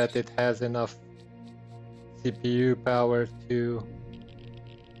hope that it has enough CPU power to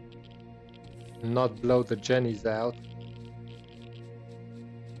not blow the jennies out.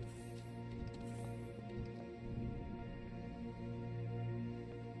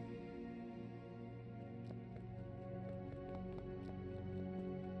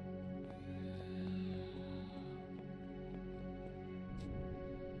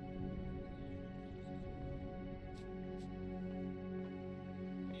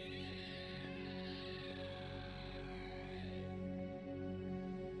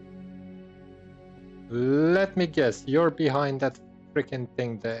 Let me guess, you're behind that freaking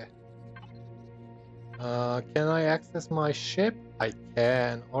thing there. Can I access my ship? I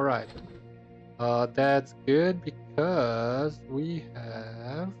can. Alright. That's good because we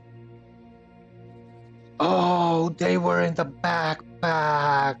have... Oh, they were in the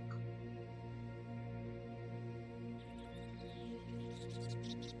backpack!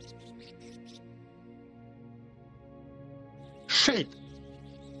 Shit!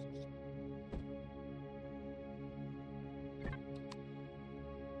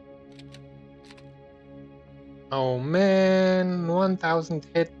 Oh man, 1000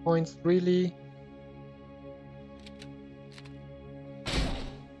 hit points, really?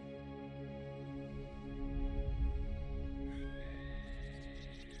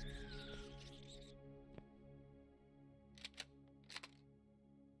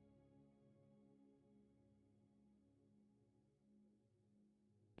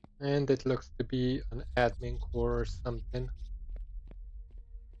 And it looks to be an admin core or something.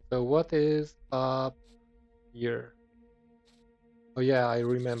 So what is up here? Oh yeah, I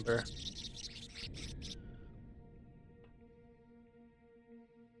remember.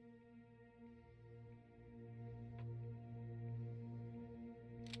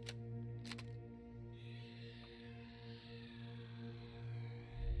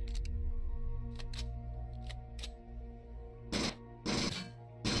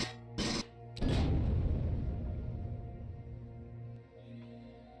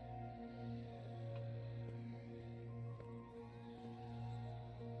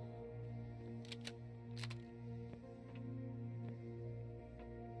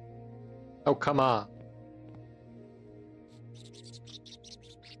 Oh, come on.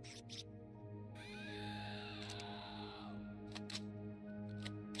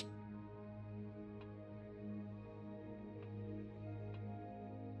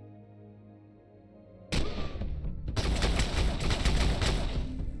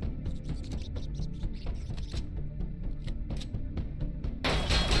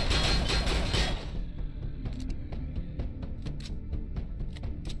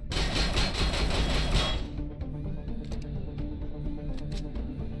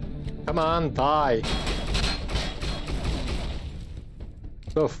 Come on, die.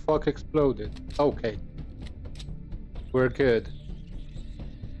 The fuck exploded? Okay. We're good.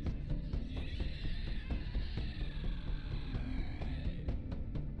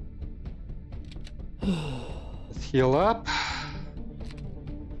 Let's heal up.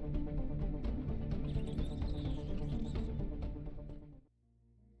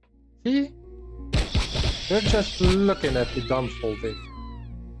 See? They're just looking at me dumbfolded.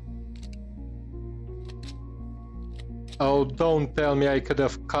 Oh, don't tell me I could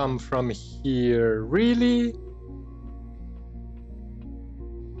have come from here. Really?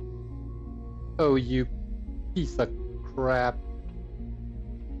 Oh, you piece of crap.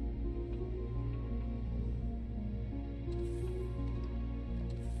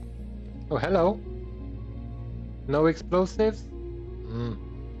 Oh, hello. No explosives? Hmm.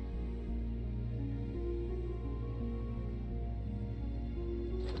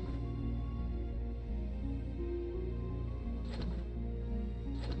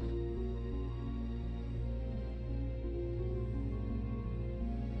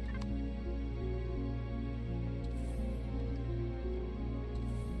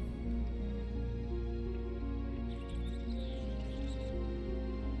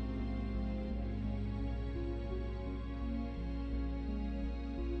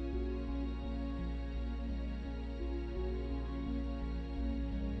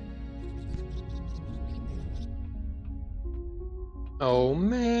 Oh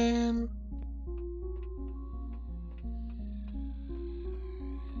man.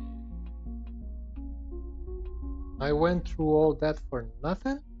 I went through all that for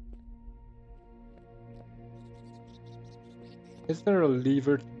nothing? Is there a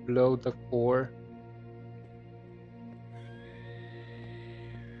lever to blow the core?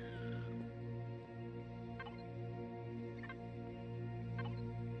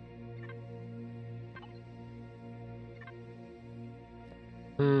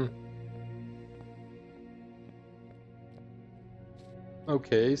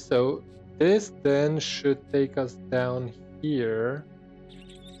 Okay, so this then should take us down here.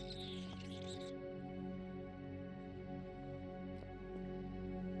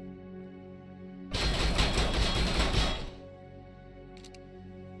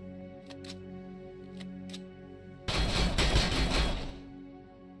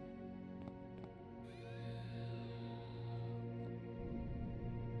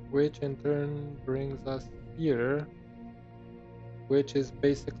 Which in turn brings us here, which is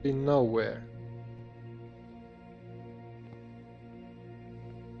basically nowhere.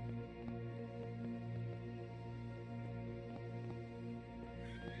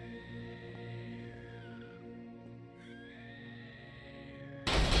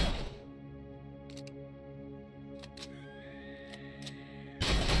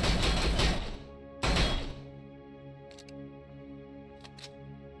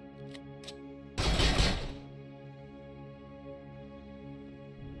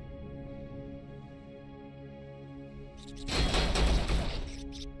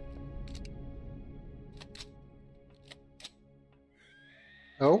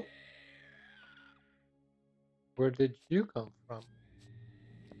 Oh? Where did you come from?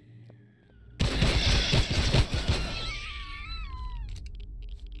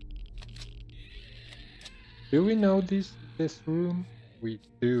 Do we know this room? We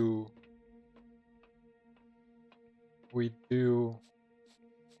do. We do.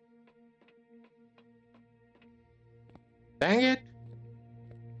 Dang it!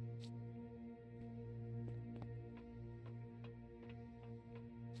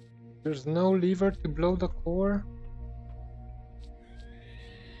 There's no lever to blow the core?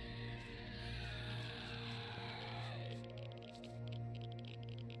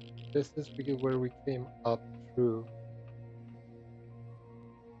 This is where we came up through.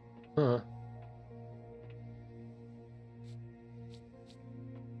 Huh.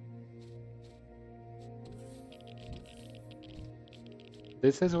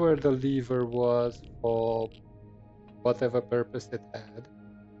 This is where the lever was for whatever purpose it had.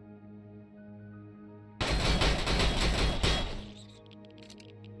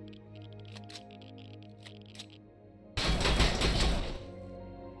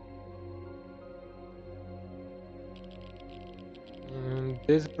 And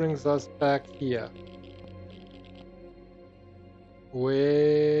this brings us back here,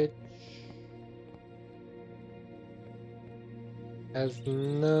 which has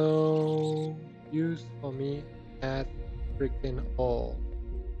no use for me at freaking all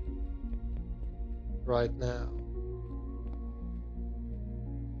right now.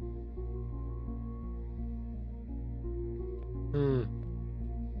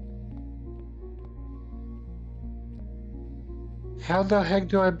 How the heck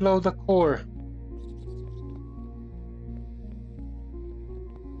do I blow the core?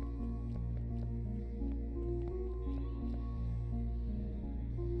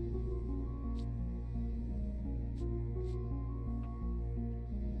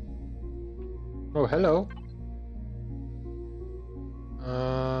 Oh, hello.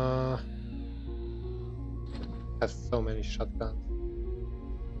 Has so many shotguns.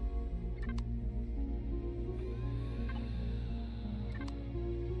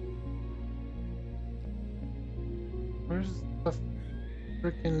 Where's the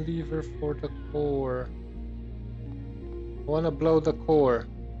freaking lever for the core? I wanna blow the core.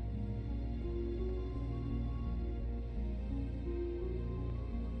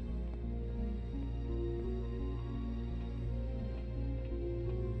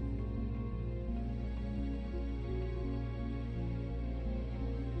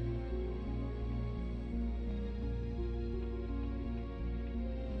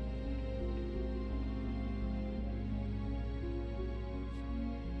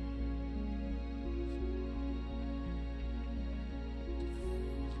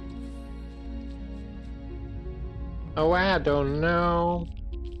 Oh, I don't know.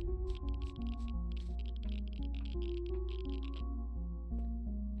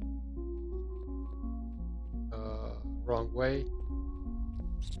 Wrong way.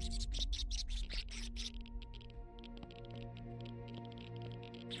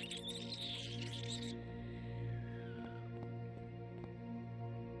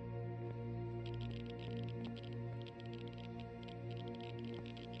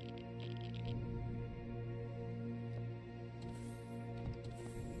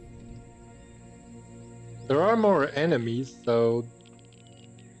 There are more enemies, so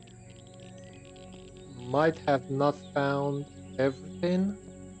might have not found everything.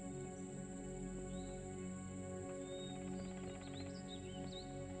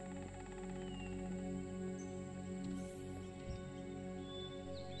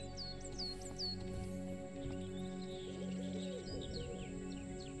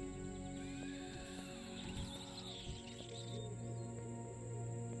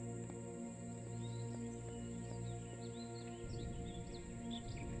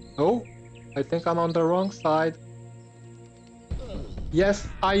 Oh, I think I'm on the wrong side. Yes,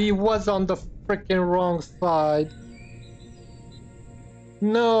 I was on the freaking wrong side.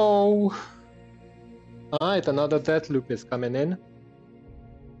 No. Alright, another death loop is coming in.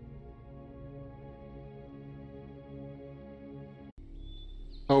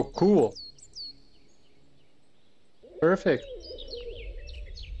 Oh, cool. Perfect.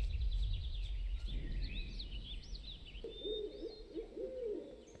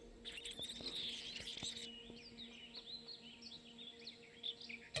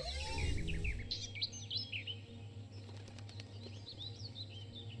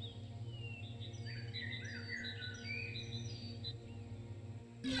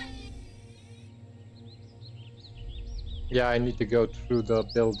 Yeah, I need to go through the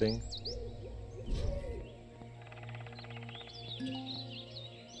building.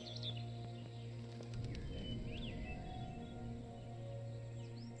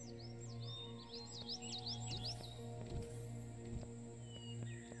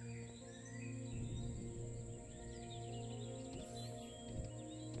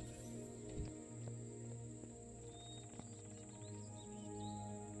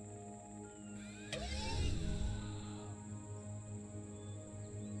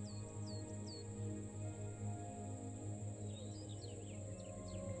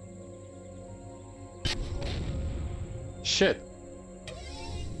 Shit.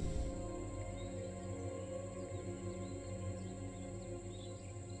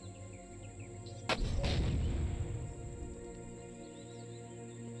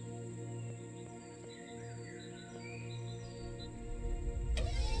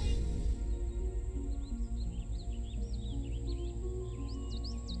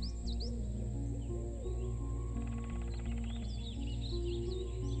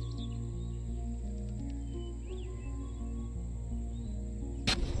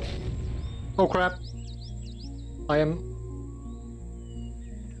 Oh crap. I am...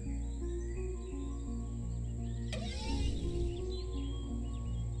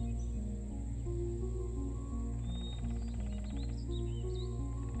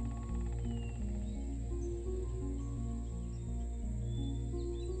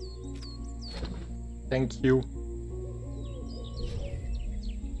 Thank you.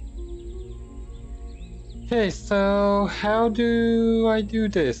 Okay, so how do I do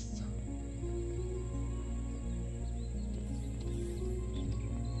this?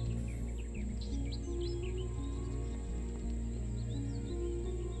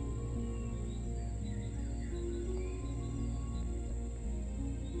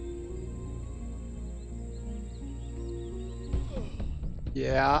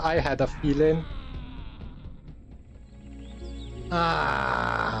 Yeah, I had a feeling.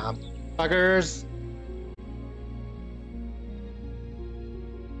 Ah, buggers.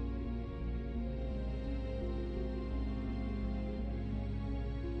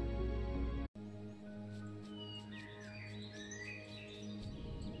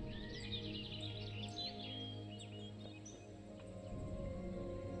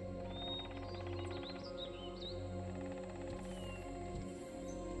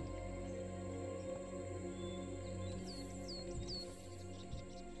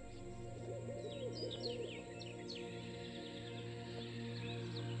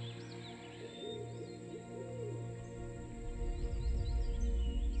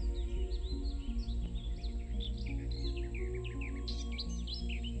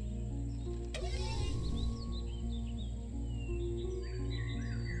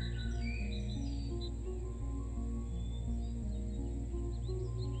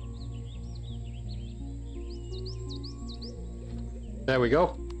 There we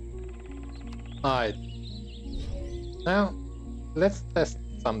go. Alright. Now, let's test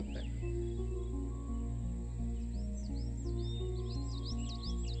something.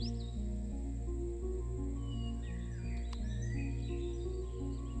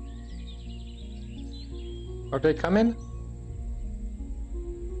 Are they coming?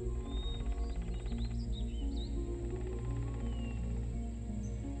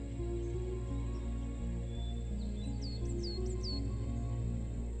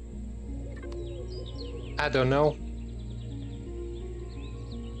 I don't know.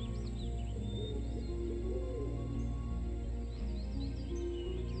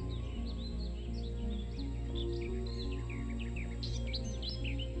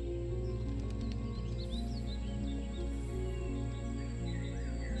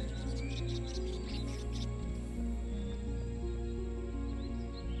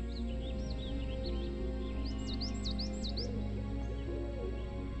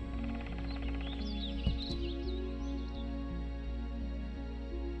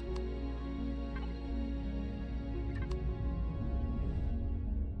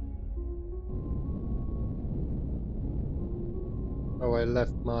 Oh, I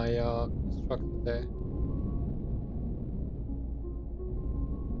left my constructor there.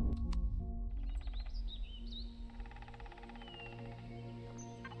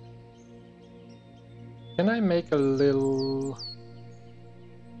 Can I make a little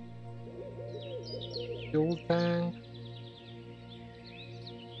fuel tank?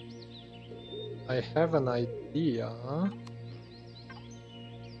 I have an idea,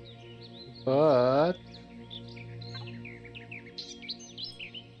 but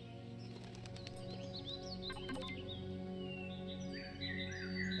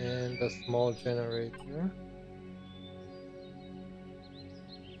and a small generator.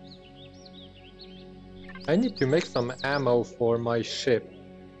 I need to make some ammo for my ship.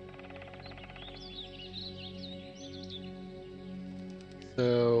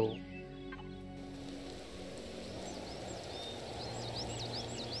 So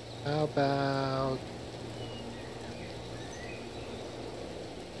how about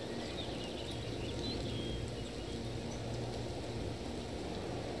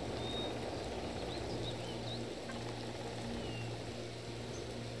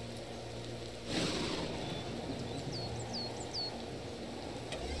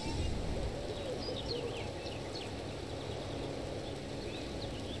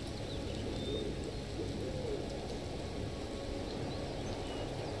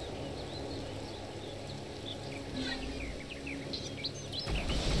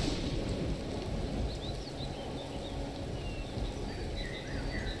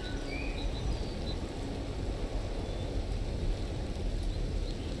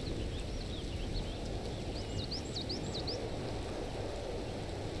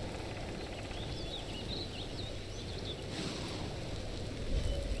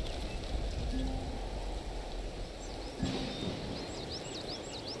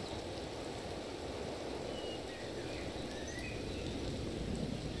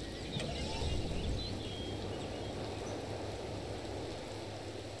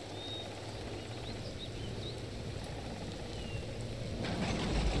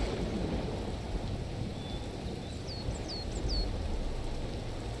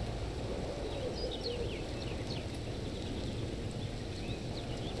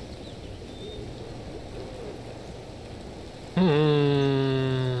hmm.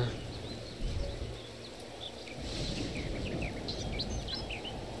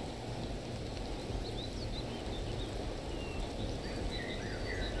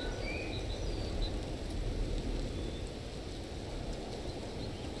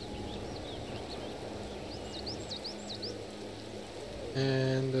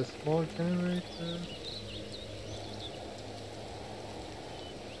 And a small generator.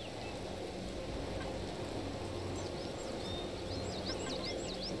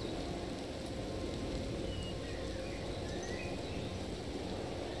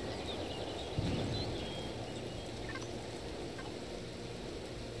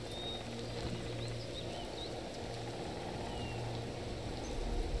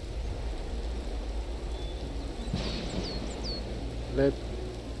 Let's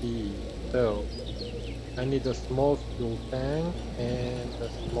see. So I need a small fuel tank and a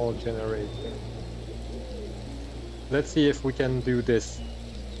small generator. Let's see if we can do this.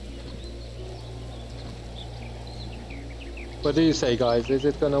 What do you say, guys? Is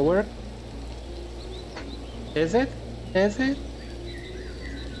it gonna work? Is it? Is it?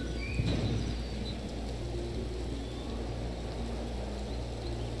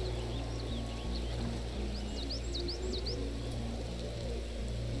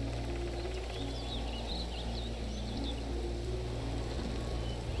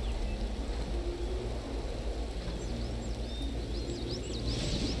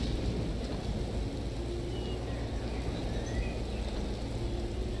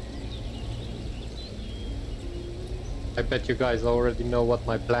 I bet you guys already know what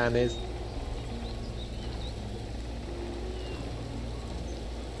my plan is.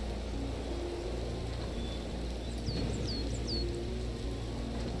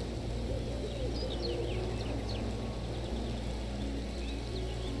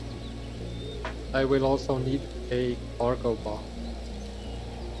 I will also need a cargo bomb.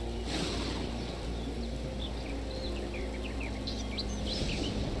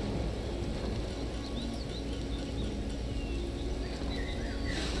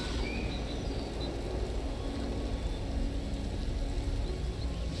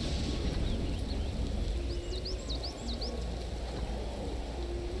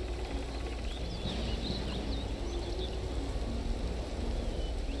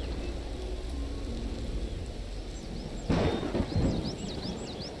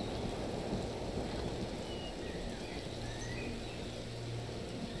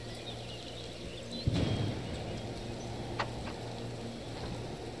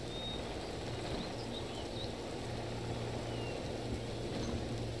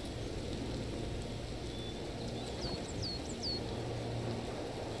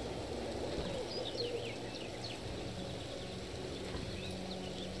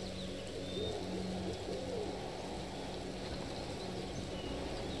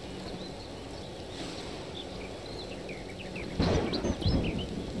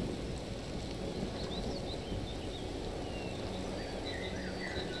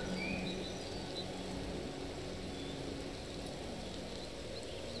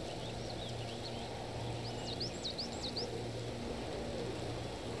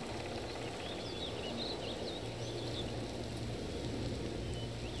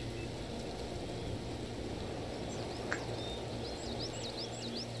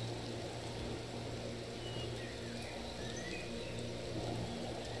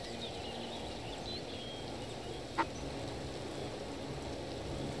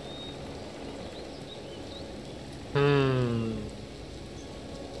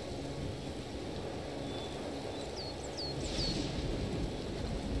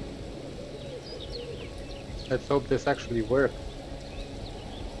 Let's hope this actually works.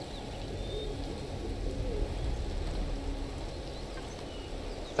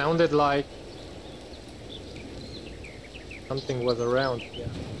 Sounded like something was around here.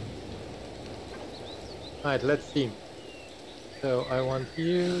 Alright, let's see. So I want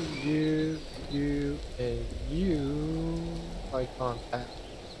you, and you. I can't have.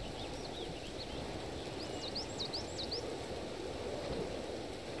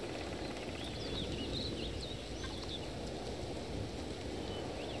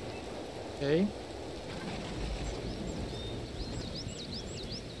 Okay.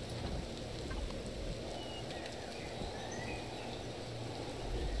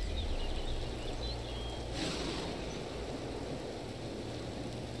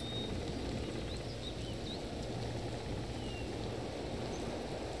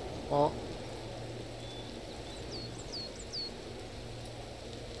 Well,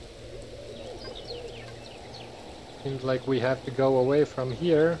 seems like we have to go away from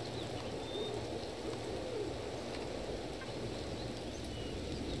here.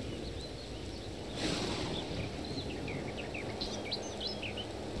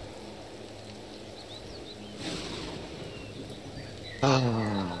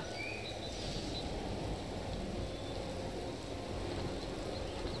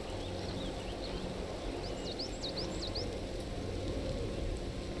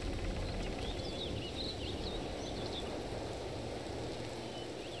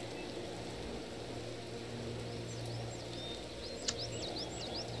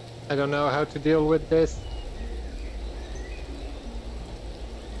 I don't know how to deal with this.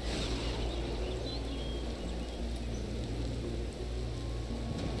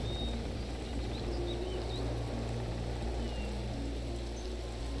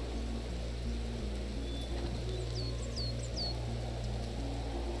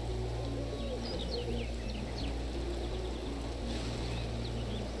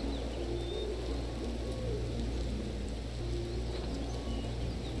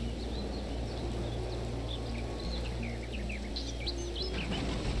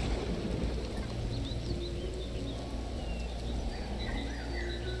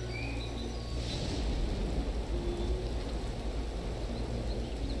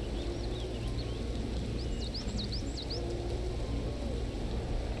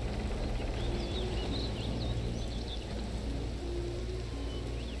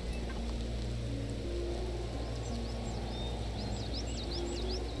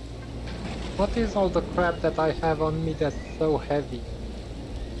 What is all the crap that I have on me that's so heavy?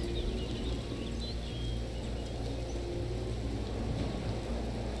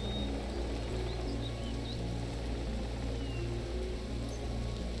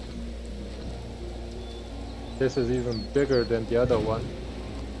 This is even bigger than the other one.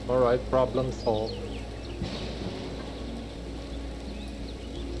 Alright, problem solved.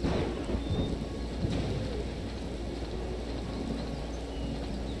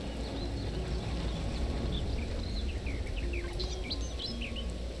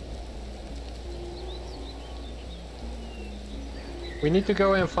 We need to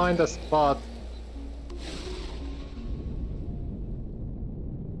go and find a spot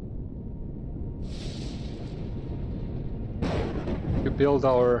to build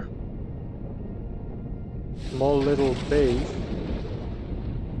our small little base.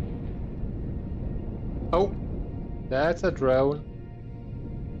 Oh, that's a drone.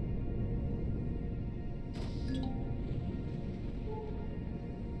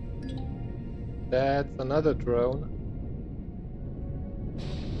 That's another drone.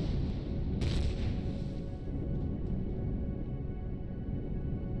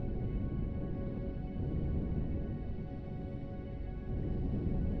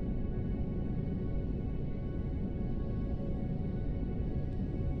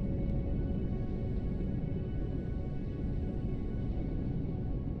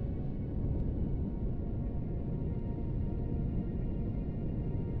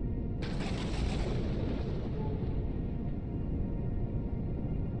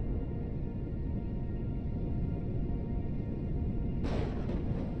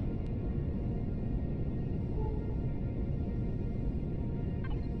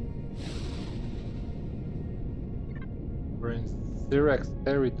 We're in Syrax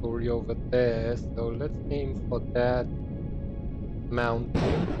territory over there, so let's aim for that mountain.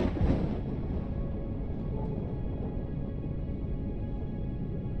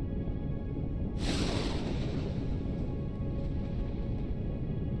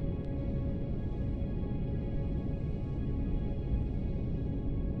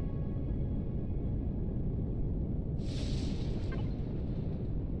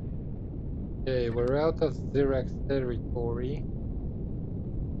 Okay, we're out of Syrax territory.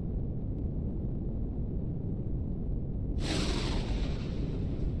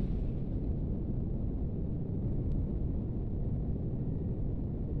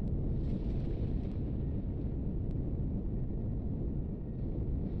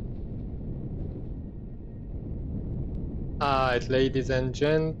 Alright, ladies and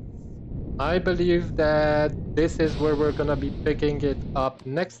gents, I believe that this is where we're gonna be picking it up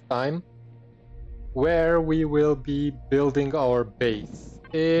next time, where we will be building our base.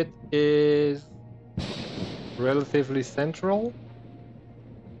 It is relatively central.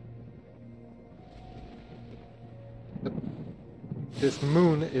 This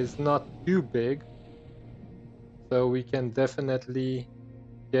moon is not too big, so we can definitely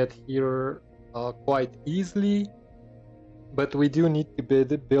get here quite easily. But we do need to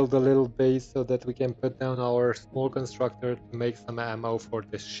build a little base so that we can put down our small constructor to make some ammo for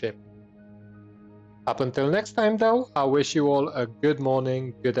this ship. Up until next time though, I wish you all a good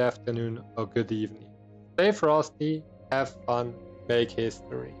morning, good afternoon, or good evening. Stay frosty, have fun, make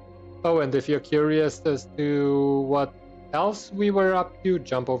history. Oh, and if you're curious as to what else we were up to,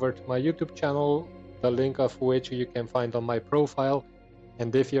 jump over to my YouTube channel, the link of which you can find on my profile.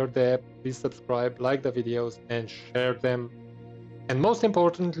 And if you're there, please subscribe, like the videos, and share them. And most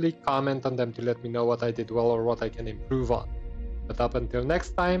importantly, comment on them to let me know what I did well or what I can improve on. But up until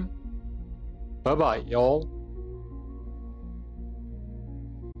next time, bye-bye, y'all.